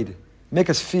afraid. Make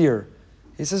us fear.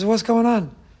 He says, what's going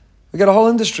on? We got a whole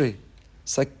industry.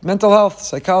 Mental health,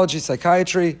 psychology,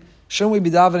 psychiatry. Shouldn't we be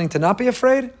davening to not be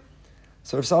afraid?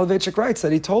 So Rav Soloveitchik writes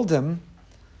that he told him,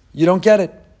 you don't get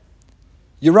it.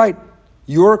 You're right.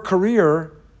 Your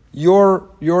career, your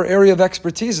area of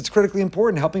expertise, it's critically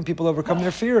important, helping people overcome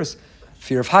their fears.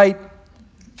 Fear of height,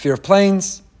 fear of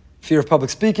planes, fear of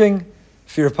public speaking,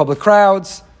 fear of public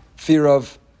crowds, fear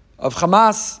of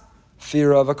Hamas,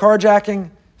 fear of a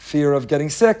carjacking, fear of getting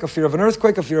sick, a fear of an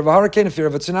earthquake, a fear of a hurricane, a fear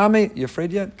of a tsunami. You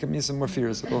afraid yet? Give me some more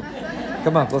fears.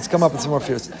 Let's come up with some more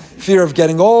fears. Fear of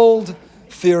getting old,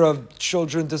 fear of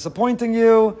children disappointing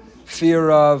you, fear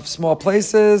of small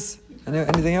places.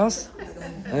 Anything else?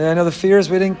 Any other fears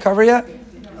we didn't cover yet?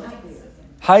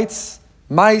 Heights,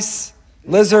 mice,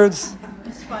 lizards,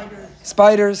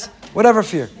 spiders, whatever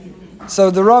fear. So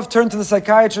the Rav turned to the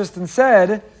psychiatrist and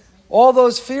said, all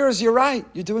those fears, you're right.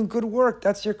 You're doing good work.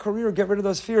 That's your career. Get rid of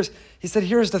those fears. He said,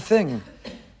 here's the thing.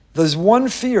 There's one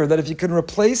fear that if you can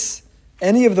replace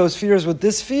any of those fears with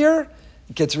this fear,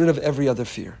 it gets rid of every other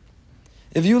fear.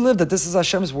 If you live that this is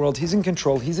Hashem's world, He's in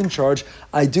control, He's in charge,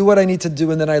 I do what I need to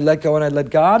do and then I let go and I let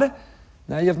God,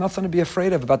 now you have nothing to be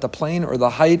afraid of about the plane or the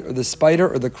height or the spider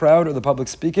or the crowd or the public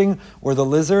speaking or the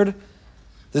lizard.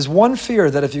 There's one fear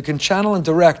that if you can channel and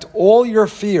direct all your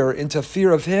fear into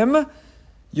fear of Him,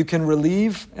 you can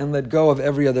relieve and let go of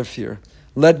every other fear.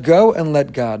 Let go and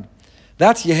let God.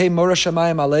 That's Yehei Mora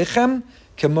Shamayim Aleichem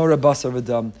Kemora Basar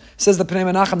V'Dam. Says the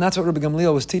Pnei Menachem, that's what Rebbe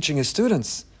Gamliel was teaching his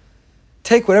students.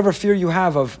 Take whatever fear you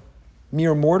have of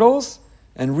mere mortals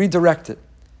and redirect it,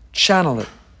 channel it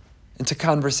into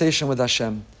conversation with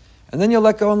Hashem. And then you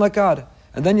let go and let God.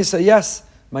 And then you say, yes,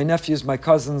 my nephews, my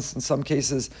cousins, in some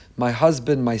cases, my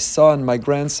husband, my son, my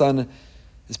grandson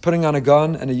is putting on a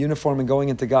gun and a uniform and going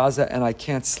into Gaza and I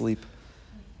can't sleep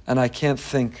and I can't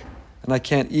think and I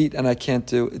can't eat and I can't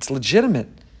do. It's legitimate.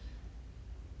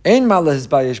 Ein malah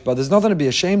hizbayesh ba. There's nothing to be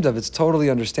ashamed of. It's totally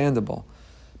understandable.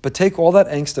 But take all that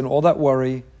angst and all that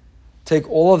worry, take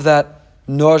all of that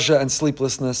nausea and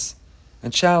sleeplessness,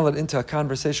 and channel it into a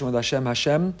conversation with Hashem.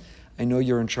 Hashem, I know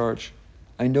you're in charge.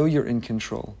 I know you're in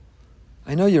control.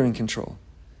 I know you're in control.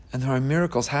 And there are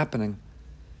miracles happening.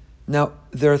 Now,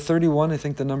 there are 31, I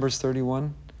think the number is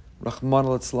 31, Rahman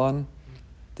al-Itzlan.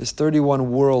 There's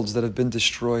 31 worlds that have been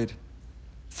destroyed.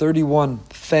 31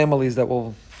 families that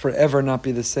will forever not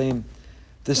be the same.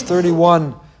 There's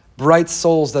 31 bright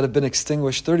souls that have been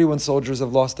extinguished. 31 soldiers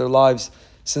have lost their lives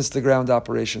since the ground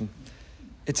operation.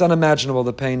 It's unimaginable,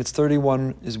 the pain. It's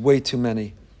 31 is way too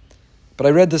many. But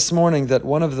I read this morning that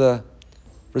one of the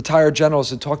retired generals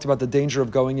who talked about the danger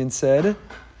of going in said,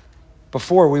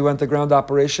 before we went to ground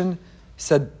operation,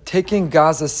 said taking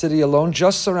Gaza City alone,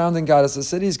 just surrounding Gaza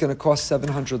City, is going to cost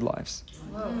 700 lives.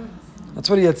 Whoa. That's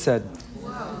what he had said.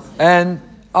 Wow. And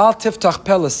Al Tiftach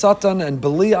Pel Satan and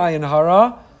Beli Ayin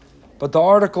Hara. But the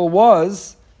article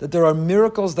was that there are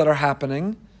miracles that are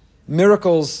happening,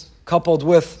 miracles coupled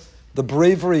with the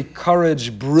bravery,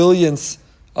 courage, brilliance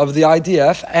of the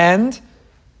IDF and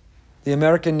the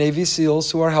American Navy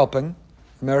SEALs who are helping,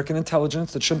 American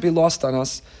intelligence that shouldn't be lost on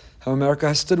us, how America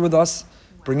has stood with us,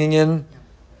 bringing in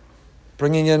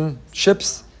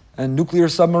ships and nuclear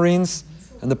submarines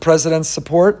and the president's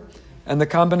support and the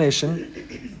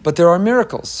combination. But there are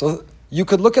miracles. So you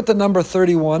could look at the number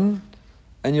 31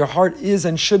 and your heart is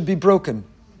and should be broken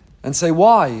and say,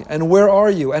 why? And where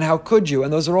are you? And how could you?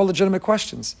 And those are all legitimate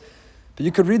questions. But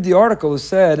you could read the article who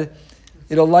said,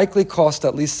 it'll likely cost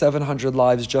at least 700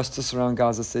 lives just to surround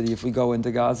Gaza City if we go into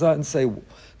Gaza, and say,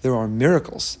 there are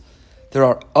miracles. There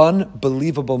are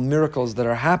unbelievable miracles that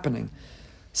are happening.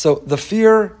 So the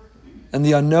fear and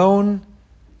the unknown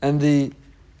and the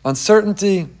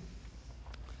uncertainty,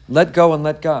 let go and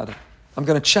let God. I'm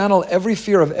going to channel every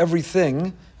fear of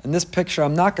everything. In this picture,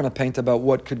 I'm not going to paint about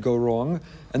what could go wrong.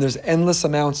 And there's endless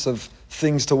amounts of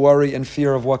things to worry and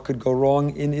fear of what could go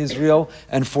wrong in Israel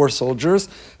and for soldiers.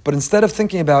 But instead of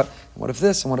thinking about, what if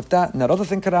this and what if that, and that other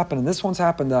thing could happen, and this one's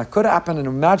happened, that could happen, and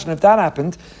imagine if that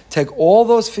happened, take all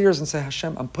those fears and say,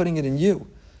 Hashem, I'm putting it in you.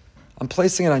 I'm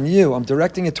placing it on you. I'm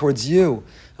directing it towards you.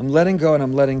 I'm letting go and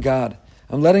I'm letting God.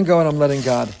 I'm letting go and I'm letting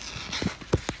God.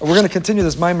 We're going to continue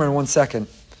this mimer in 1 second,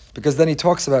 because then he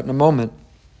talks about in a moment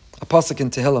a pasuk in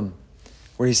Tehillim,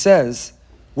 where he says,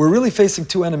 we're really facing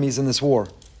two enemies in this war.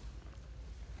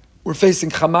 We're facing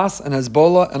Hamas and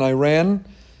Hezbollah and Iran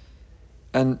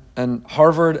and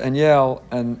Harvard and Yale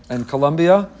and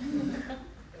Columbia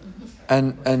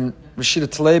and Rashida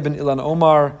Tlaib and Ilan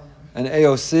Omar and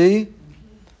AOC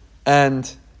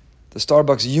and the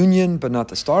Starbucks union, but not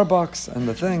the Starbucks and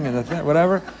the thing,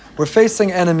 whatever. We're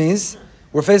facing enemies,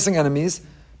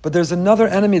 but there's another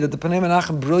enemy that the Pnei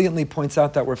Menachem brilliantly points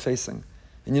out that we're facing.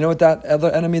 And you know what that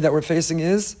other enemy that we're facing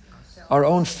is? Our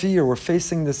own fear. We're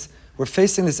facing this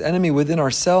enemy within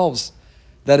ourselves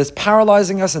that is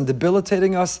paralyzing us and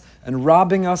debilitating us and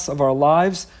robbing us of our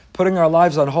lives, putting our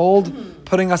lives on hold,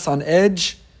 putting us on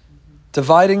edge,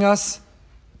 dividing us,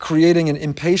 creating an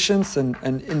impatience and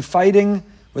infighting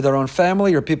with our own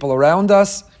family or people around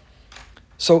us.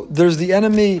 So there's the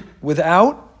enemy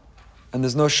without, and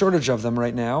there's no shortage of them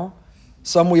right now.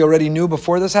 Some we already knew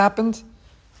before this happened.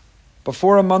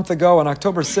 Before a month ago, on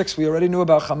October 6th, we already knew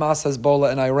about Hamas, Hezbollah,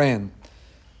 and Iran.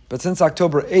 But since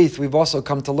October 8th, we've also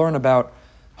come to learn about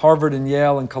Harvard and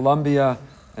Yale and Columbia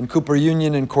and Cooper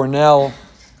Union and Cornell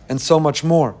and so much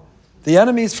more. The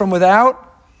enemies from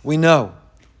without, we know.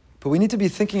 But we need to be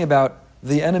thinking about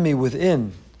the enemy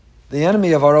within, the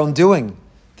enemy of our own doing,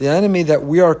 the enemy that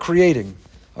we are creating.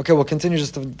 Okay, we'll continue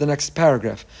just the next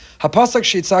paragraph. Hapasak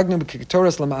shitzagnu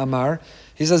b'kitoras lama'amar.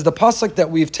 He says the pasuk that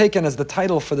we've taken as the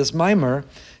title for this mimer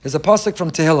is a pasuk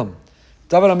from Tehillim.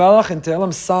 David HaMelech in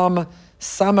Tehillim, Psalm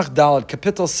Samach Daled,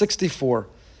 Kapitel 64.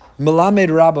 Melamed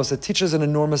Rabos, it teaches an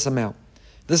enormous amount.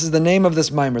 This is the name of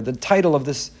this mimer, the title of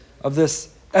this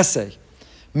essay.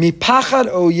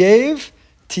 Mipachad oyev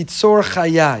titzor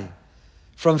chayai.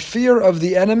 From fear of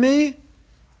the enemy,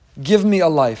 give me a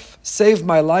life. Save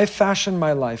my life, fashion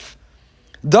my life.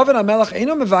 David HaMelech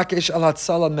eino mevakesh al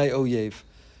hatzala me oyev.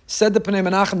 Said the Pnei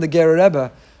Menachem, the Gerrer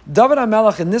Rebbe, David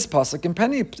HaMelech in this pasuk, in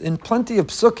plenty of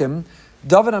psukim,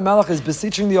 David HaMelech is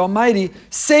beseeching the Almighty,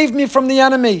 save me from the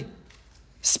enemy.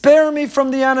 Spare me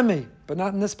from the enemy. But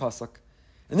not in this pasuk.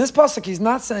 In this pasuk, he's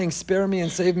not saying, spare me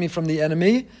and save me from the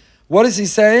enemy. What is he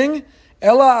saying?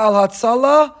 Ela al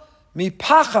hatzala mi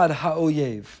pachad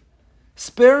ha'oyev.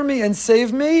 Spare me and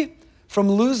save me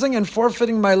from losing and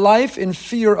forfeiting my life in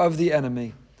fear of the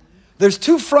enemy. There's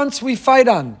two fronts we fight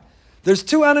on. There's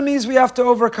two enemies we have to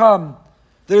overcome.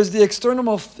 There's the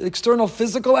external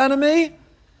physical enemy,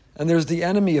 and there's the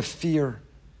enemy of fear,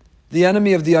 the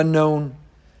enemy of the unknown,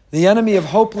 the enemy of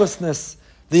hopelessness,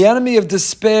 the enemy of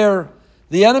despair,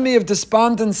 the enemy of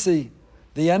despondency,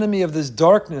 the enemy of this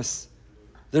darkness.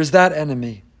 There's that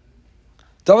enemy.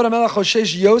 David HaMelech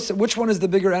Hoshesh Yosef, which one is the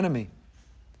bigger enemy?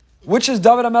 Which is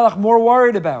David HaMelech more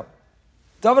worried about?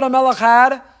 David HaMelech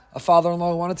had a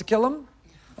father-in-law who wanted to kill him,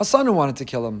 a son who wanted to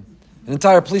kill him, an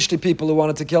entire Plishti people who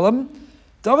wanted to kill him.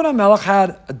 David HaMelech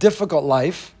had a difficult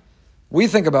life. We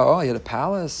think about, he had a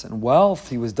palace and wealth.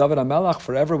 He was David HaMelech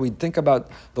forever. We think about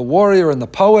the warrior and the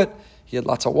poet. He had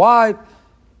lots of wives.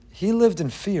 He lived in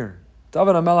fear.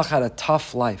 David HaMelech had a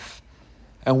tough life.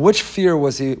 And which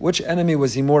enemy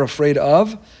was he more afraid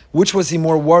of? Which was he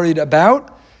more worried about?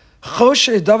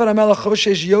 David HaMelech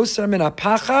Choshesh Yoser min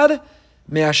hapachad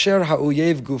me'asher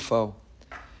ha'uyev gufo.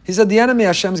 He said, the enemy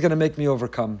Hashem's going to make me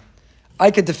overcome.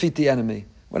 I could defeat the enemy.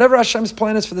 Whatever Hashem's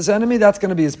plan is for this enemy, that's going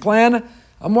to be his plan.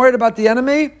 I'm worried about the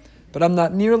enemy, but I'm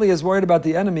not nearly as worried about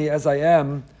the enemy as I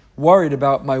am worried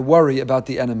about my worry about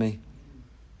the enemy.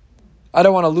 I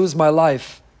don't want to lose my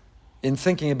life in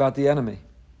thinking about the enemy,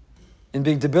 in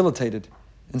being debilitated,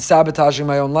 in sabotaging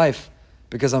my own life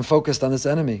because I'm focused on this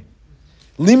enemy.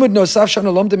 Limud nosaf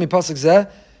shana lomde mi pasuk zeh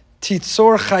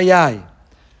titzor chayai.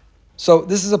 So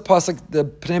this is a pasuk, the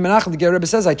Pnei Menachem, the Gerrer Rebbe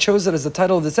says, I chose it as the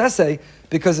title of this essay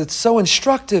because it's so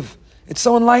instructive, it's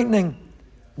so enlightening.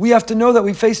 We have to know that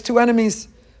we face two enemies,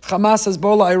 Hamas,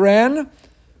 Hezbollah, Iran,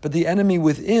 but the enemy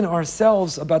within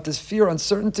ourselves about this fear,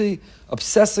 uncertainty,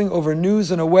 obsessing over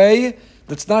news in a way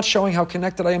that's not showing how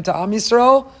connected I am to Am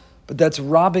Yisrael, but that's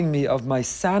robbing me of my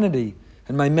sanity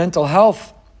and my mental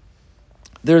health.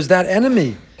 There's that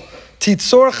enemy.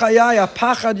 Titzor chayai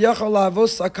apachad yachol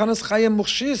laavos sakanas chayim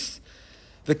muchshis.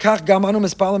 V'kach gam anu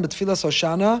mispalim b'tfilas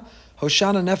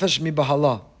Hoshana nefesh mi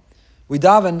bahala. We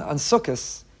daven on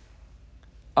Sukkos,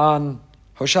 on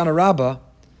Hoshana Rabbah,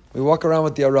 we walk around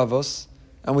with the Aravos,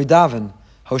 and we daven,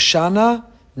 Hoshana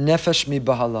nefesh mi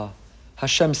bahala.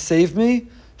 Hashem, save me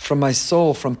from my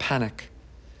soul, from panic.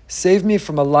 Save me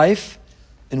from a life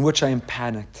in which I am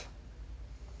panicked.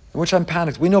 In which I'm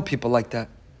panicked. We know people like that.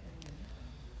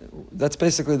 That's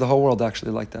basically the whole world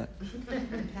actually like that.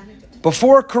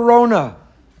 Before Corona,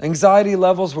 anxiety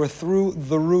levels were through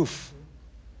the roof.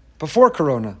 Before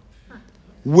Corona.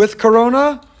 With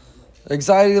Corona,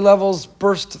 anxiety levels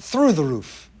burst through the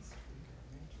roof.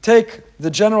 Take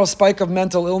the general spike of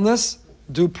mental illness,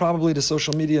 due probably to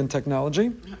social media and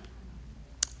technology.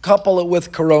 Couple it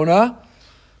with Corona.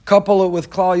 Couple it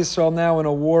with Klal Yisrael now in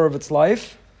a war of its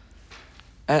life.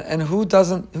 And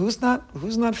who's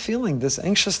not feeling this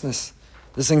anxiousness,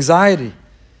 this anxiety?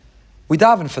 We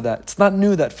daven for that. It's not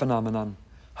new, that phenomenon.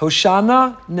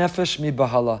 Hoshana nefesh mi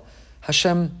bahala.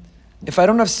 Hashem, if I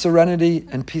don't have serenity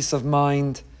and peace of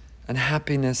mind and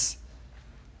happiness,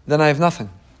 then I have nothing.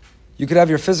 You could have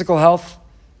your physical health,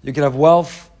 you could have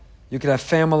wealth, you could have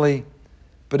family,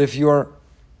 but if you're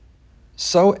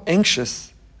so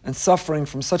anxious and suffering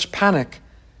from such panic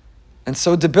and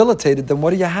so debilitated, then what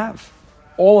do you have?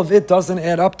 All of it doesn't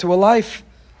add up to a life.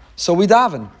 So we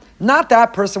daven. Not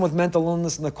that person with mental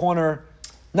illness in the corner,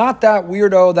 not that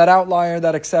weirdo, that outlier,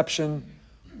 that exception.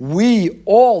 We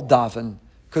all daven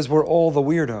because we're all the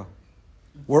weirdo.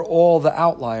 We're all the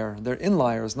outlier. They're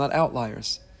inliers, not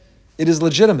outliers. It is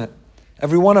legitimate.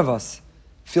 Every one of us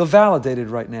feel validated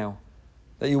right now.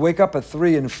 That you wake up at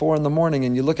 3 and 4 in the morning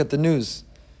and you look at the news.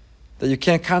 That you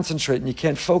can't concentrate and you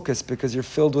can't focus because you're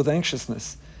filled with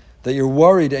anxiousness. That you're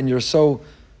worried and you're so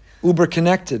uber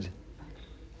connected.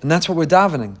 And that's what we're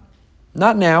davening.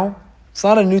 Not now. It's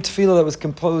not a new tefillah that was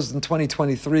composed in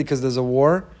 2023 because there's a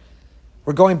war.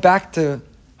 We're going back to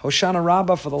Hoshana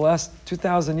Rabbah for the last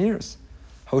 2,000 years.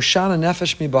 Hoshana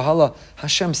nefesh mi bahala.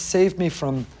 Hashem saved me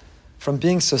from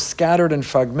being so scattered and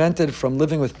fragmented, from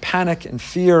living with panic and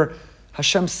fear.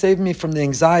 Hashem saved me from the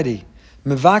anxiety.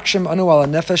 Mevakshim anu ala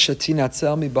nefesh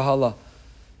shetinatzel mi bahala.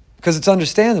 Because it's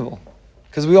understandable.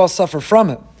 Because we all suffer from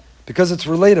it. Because it's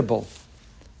relatable.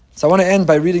 So I want to end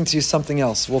by reading to you something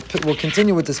else. We'll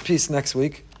continue with this piece next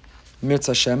week. Mirz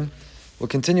Hashem. We'll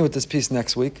continue with this piece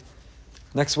next week.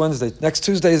 Next Wednesday. Next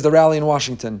Tuesday is the rally in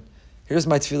Washington. Here's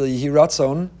my tefillah, Yehi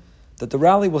Ratzon, that the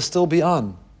rally will still be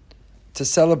on to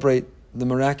celebrate the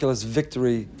miraculous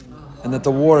victory and that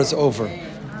the war is over.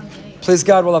 Please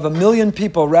God, we'll have 1 million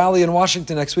people rally in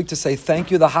Washington next week to say, thank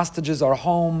you, the hostages are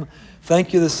home.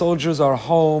 Thank you, the soldiers are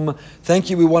home. Thank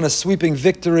you, we won a sweeping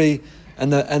victory.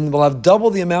 And we'll have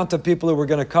double the amount of people who are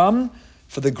going to come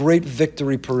for the great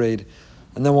victory parade.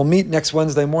 And then we'll meet next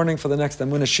Wednesday morning for the next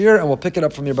Emunah Shir, and we'll pick it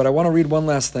up from here. But I want to read one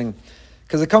last thing,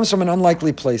 because it comes from an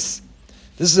unlikely place.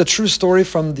 This is a true story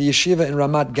from the yeshiva in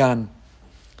Ramat Gan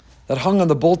that hung on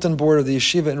the bulletin board of the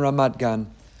yeshiva in Ramat Gan.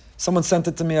 Someone sent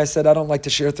it to me. I said, I don't like to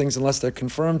share things unless they're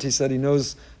confirmed. He said he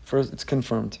knows it's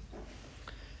confirmed.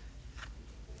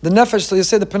 The Nefesh, so you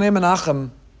say the Pnei Menachem,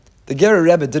 the Gerrer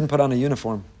Rebbe didn't put on a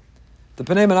uniform. The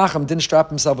Pnei Menachem didn't strap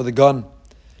himself with a gun.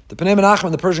 The Pnei Menachem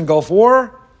in the Persian Gulf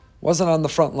War wasn't on the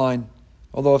front line.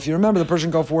 Although if you remember the Persian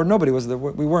Gulf War, nobody was there.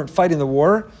 We weren't fighting the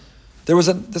war.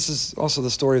 This is also the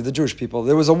story of the Jewish people.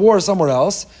 There was a war somewhere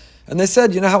else, and they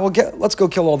said, you know how let's go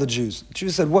kill all the Jews. The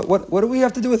Jews said, what do we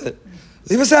have to do with it?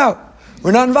 Leave us out.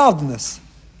 We're not involved in this.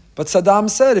 But Saddam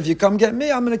said, if you come get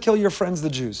me, I'm going to kill your friends, the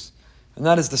Jews. And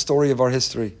that is the story of our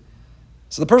history.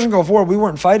 So the Persian Gulf War, we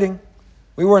weren't fighting.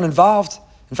 We weren't involved.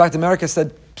 In fact, America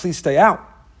said, please stay out.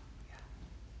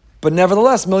 But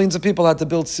nevertheless, millions of people had to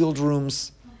build sealed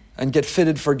rooms and get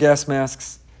fitted for gas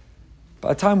masks. By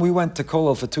the time we went to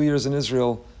Kollel for 2 years in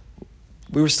Israel,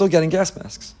 we were still getting gas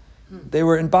masks. They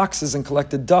were in boxes and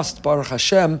collected dust, Baruch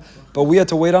Hashem, but we had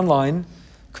to wait online.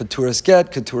 Could tourists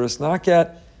get? Could tourists not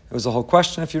get? It was a whole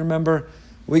question, if you remember.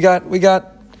 We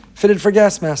got fitted for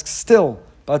gas masks still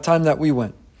by the time that we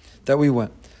went.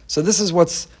 So this is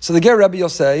so the Gerrer Rebbe will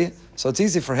say, so it's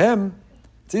easy for him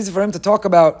to talk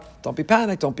about, don't be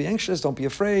panicked, don't be anxious, don't be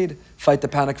afraid, fight the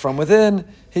panic from within.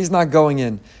 He's not going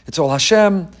in. It's all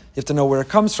Hashem. You have to know where it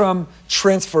comes from.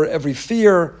 Transfer every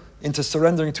fear into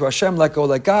surrendering to Hashem. Let go,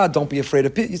 let God. Don't be afraid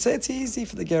of people. You say it's easy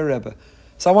for the Gerrer Rebbe.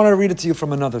 So I want to read it to you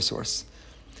from another source.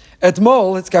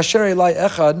 Etmol, it's kasher elai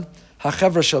echad,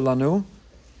 hachevra shalanu,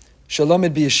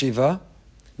 shalomid b'yeshiva,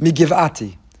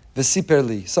 migivati, v'siper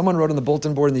li. Someone wrote on the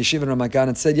bulletin board in the yeshiva in Ramat Gan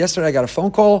and said, yesterday I got a phone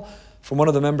call from one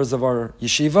of the members of our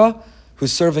yeshiva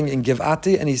who's serving in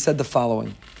Givati, and he said the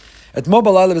following. Etmol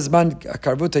b'layla b'zman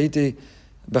karvut hayiti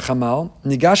b'chamal,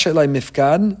 nigash elai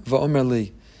mifkad v'omer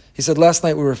li. He said, last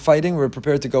night we were fighting, we were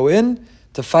prepared to go in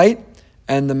to fight,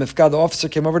 and the mifkad, the officer,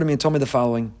 came over to me and told me the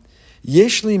following.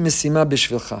 Yeshli misima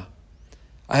bishvilcha.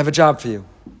 I have a job for you.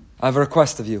 I have a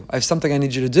request of you. I have something I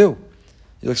need you to do.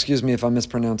 You'll excuse me if I'm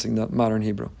mispronouncing the modern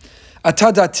Hebrew.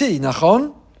 Atadati,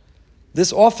 nachon?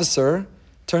 This officer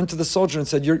turned to the soldier and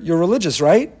said, you're religious,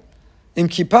 right? Im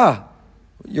kippah.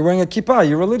 You're wearing a kippah.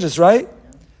 You're religious, right?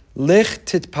 Lech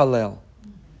titpalel.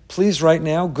 Please right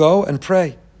now go and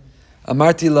pray.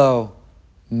 Amarti lo,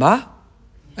 ma?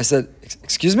 I said,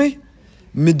 excuse me?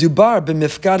 Midubar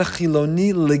b'mifkad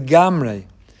chiloni legamre,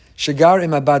 shegar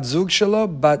im bat zug shelo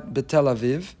bat betel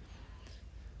aviv,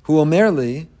 hu omer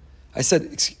li. I said,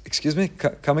 excuse me,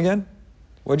 come again?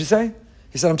 What'd you say?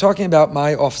 He said, I'm talking about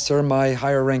my officer, my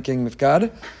higher ranking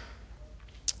mifkad,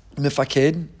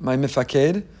 my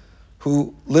mifaked,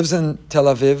 who lives in Tel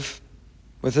Aviv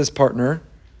with his partner,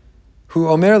 who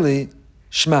omer li,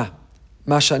 shma,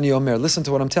 ma shani omer. Listen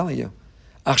to what I'm telling you.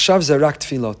 Achshav zerak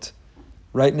tfilot.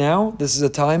 Right now, this is a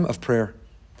time of prayer.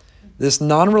 This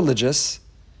non-religious,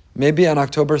 maybe on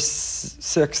October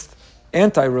 6th,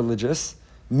 anti-religious,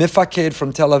 mifaked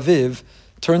from Tel Aviv,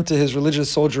 turned to his religious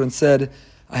soldier and said,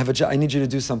 I need you to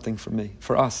do something for me,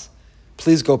 for us.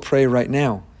 Please go pray right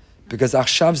now, because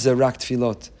achshav zerak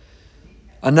tfilot.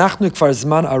 Anachnu kvar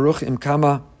zman aruch im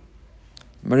kama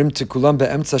marim tekulam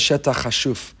be'emtza shetach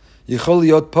chashuf. Yichol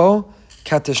liot po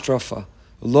katastrofa.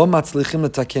 Lo matzlichim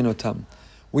letaken otam.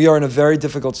 We are in a very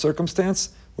difficult circumstance.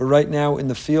 We're right now in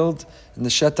the field, in the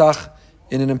shetach,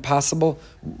 in an impossible.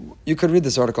 You could read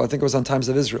this article. I think it was on Times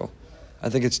of Israel. I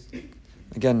think it's,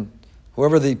 again,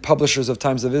 whoever the publishers of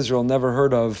Times of Israel never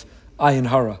heard of Ayin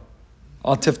Hara,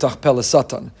 Al Tiftach Pele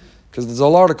Satan, because there's a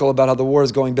whole article about how the war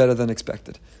is going better than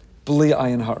expected. Bli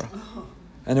Ayin Hara.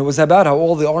 And it was about how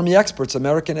all the army experts,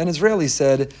 American and Israeli,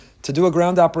 said to do a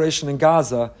ground operation in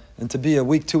Gaza and to be a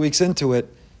week, 2 weeks into it.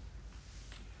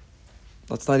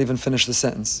 Let's not even finish the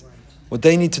sentence. What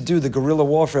they need to do, the guerrilla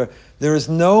warfare, there is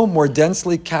no more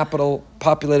densely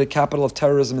populated capital of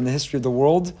terrorism in the history of the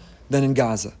world than in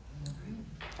Gaza.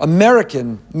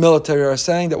 American military are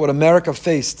saying that what America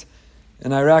faced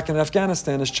in Iraq and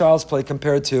Afghanistan is child's play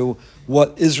compared to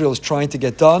what Israel is trying to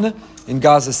get done in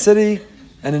Gaza City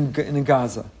and in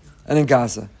Gaza.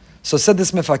 So said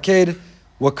this mefaked,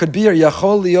 what could be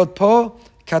yachol liot po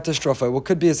catastrophe. What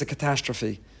could be is a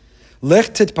catastrophe.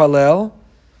 Lech titpalel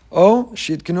o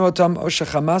shitkenu otam o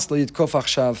shechamas lo yitkof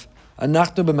achshav.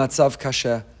 Anachnu b'matzav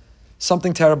kasheh.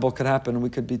 Something terrible could happen. We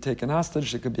could be taken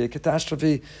hostage. It could be a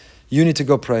catastrophe. You need to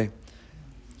go pray.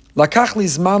 Lakach li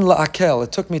zman la'akel.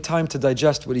 It took me time to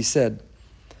digest what he said.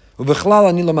 Ubechlal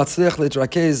ani lo matzliach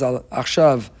litrakez al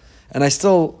achshav. And I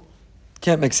still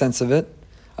can't make sense of it.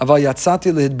 Aval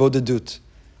yatzati lihidbodedut.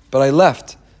 But I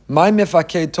left. My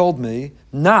mifaked told me,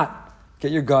 not,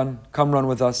 get your gun, come run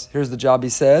with us. Here's the job. He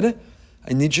said,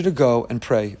 I need you to go and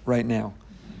pray right now.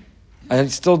 I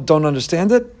still don't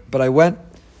understand it, but I went,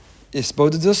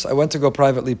 isbodedus, I went to go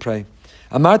privately pray.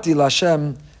 Amarti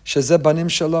l'Hashem shezeh banim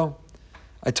shelo.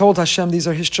 I told Hashem these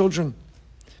are His children.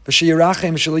 I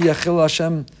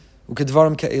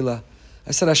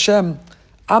said, Hashem,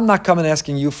 I'm not coming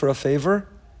asking you for a favor.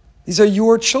 These are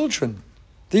your children.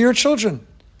 They're your children.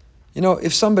 You know,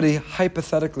 if somebody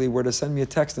hypothetically were to send me a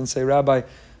text and say, Rabbi,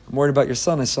 I'm worried about your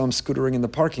son. I saw him scootering in the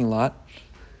parking lot.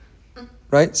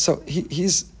 Right? So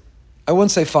I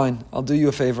wouldn't say, fine, I'll do you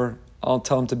a favor. I'll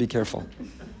tell him to be careful.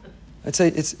 I'd say,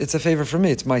 it's a favor for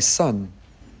me. It's my son.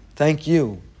 Thank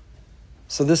you.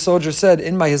 So this soldier said,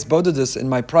 in my hisbodedus, in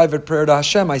my private prayer to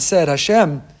Hashem, I said,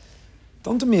 Hashem,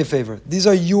 don't do me a favor. These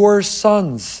are your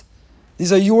sons.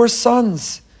 These are your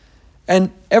sons.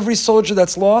 And every soldier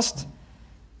that's lost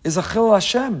is a chil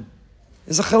Hashem.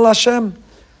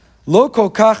 Lo kol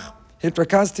kach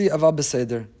hitrakazti aval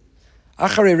beseder.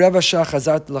 Acharei reva shah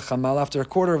chazarti lechamal. After a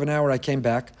quarter of an hour, I came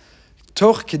back.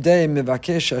 Toch kidei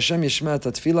mevakesh Hashem yishma et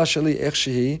hatfilah sheli ech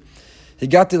shehi.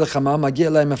 Higati lechamal magi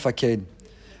elai mefaked.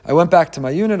 I went back to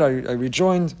my unit, I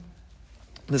rejoined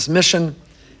this mission,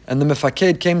 and the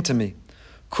mefaked came to me.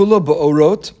 Kulo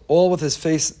bo'orot, all with his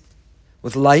face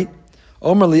with light.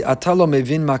 Omerli atalo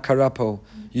mevin ma karapo.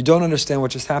 You don't understand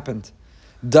what just happened.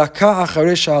 Daka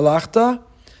acharei shehalachta,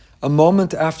 a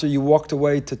moment after you walked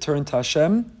away to turn to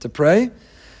Hashem, to pray.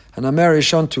 Hanamer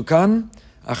rishon tukan,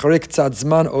 acharei k'tzat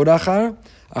zman orachar,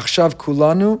 achshav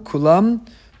kulam,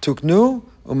 tuknu,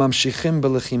 umamshichim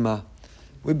belechima.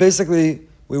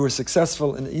 We were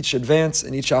successful in each advance,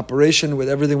 in each operation, with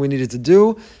everything we needed to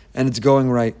do, and it's going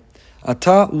right.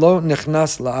 Ata lo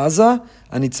nechnas la'aza,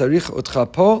 ani tzarich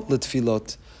otcha po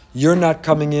letfilot. You're not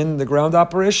coming in the ground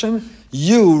operation.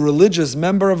 You, religious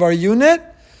member of our unit,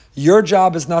 your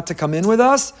job is not to come in with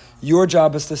us. Your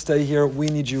job is to stay here. We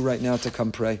need you right now to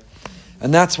come pray.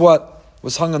 And that's what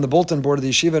was hung on the bulletin board of the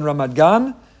yeshiva in Ramat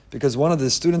Gan, because one of the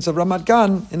students of Ramat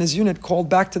Gan in his unit called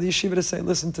back to the yeshiva to say,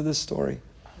 listen to this story.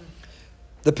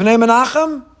 The Pnei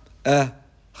Menachem,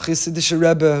 Chassidish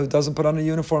Rebbe who doesn't put on a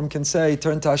uniform can say,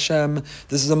 turn to Hashem.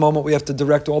 This is a moment we have to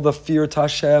direct all the fear to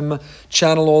Hashem,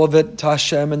 channel all of it to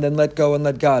Hashem, and then let go and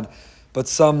let God. But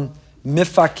some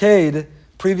mifaked,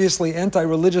 previously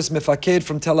anti-religious mifaked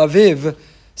from Tel Aviv,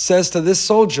 says to this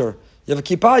soldier, you have a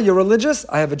kippah, you're religious,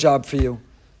 I have a job for you.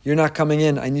 You're not coming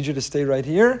in. I need you to stay right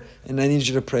here, and I need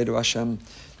you to pray to Hashem.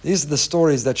 These are the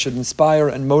stories that should inspire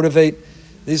and motivate.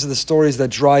 These are the stories that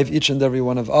drive each and every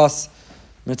one of us.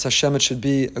 Mirz Hashem, it should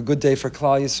be a good day for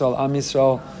Klal Yisrael, Am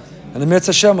Yisrael. And Mirz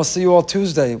Hashem, we'll see you all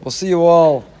Tuesday. We'll see you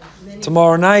all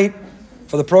tomorrow night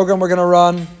for the program we're going to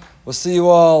run. We'll see you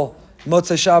all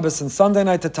Motzei Shabbos and Sunday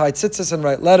night to tie tzitzis and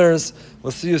write letters.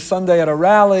 We'll see you Sunday at a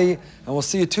rally. And we'll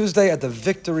see you Tuesday at the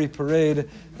Victory Parade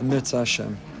in Mirz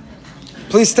Hashem.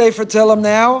 Please stay for Tillim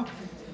now.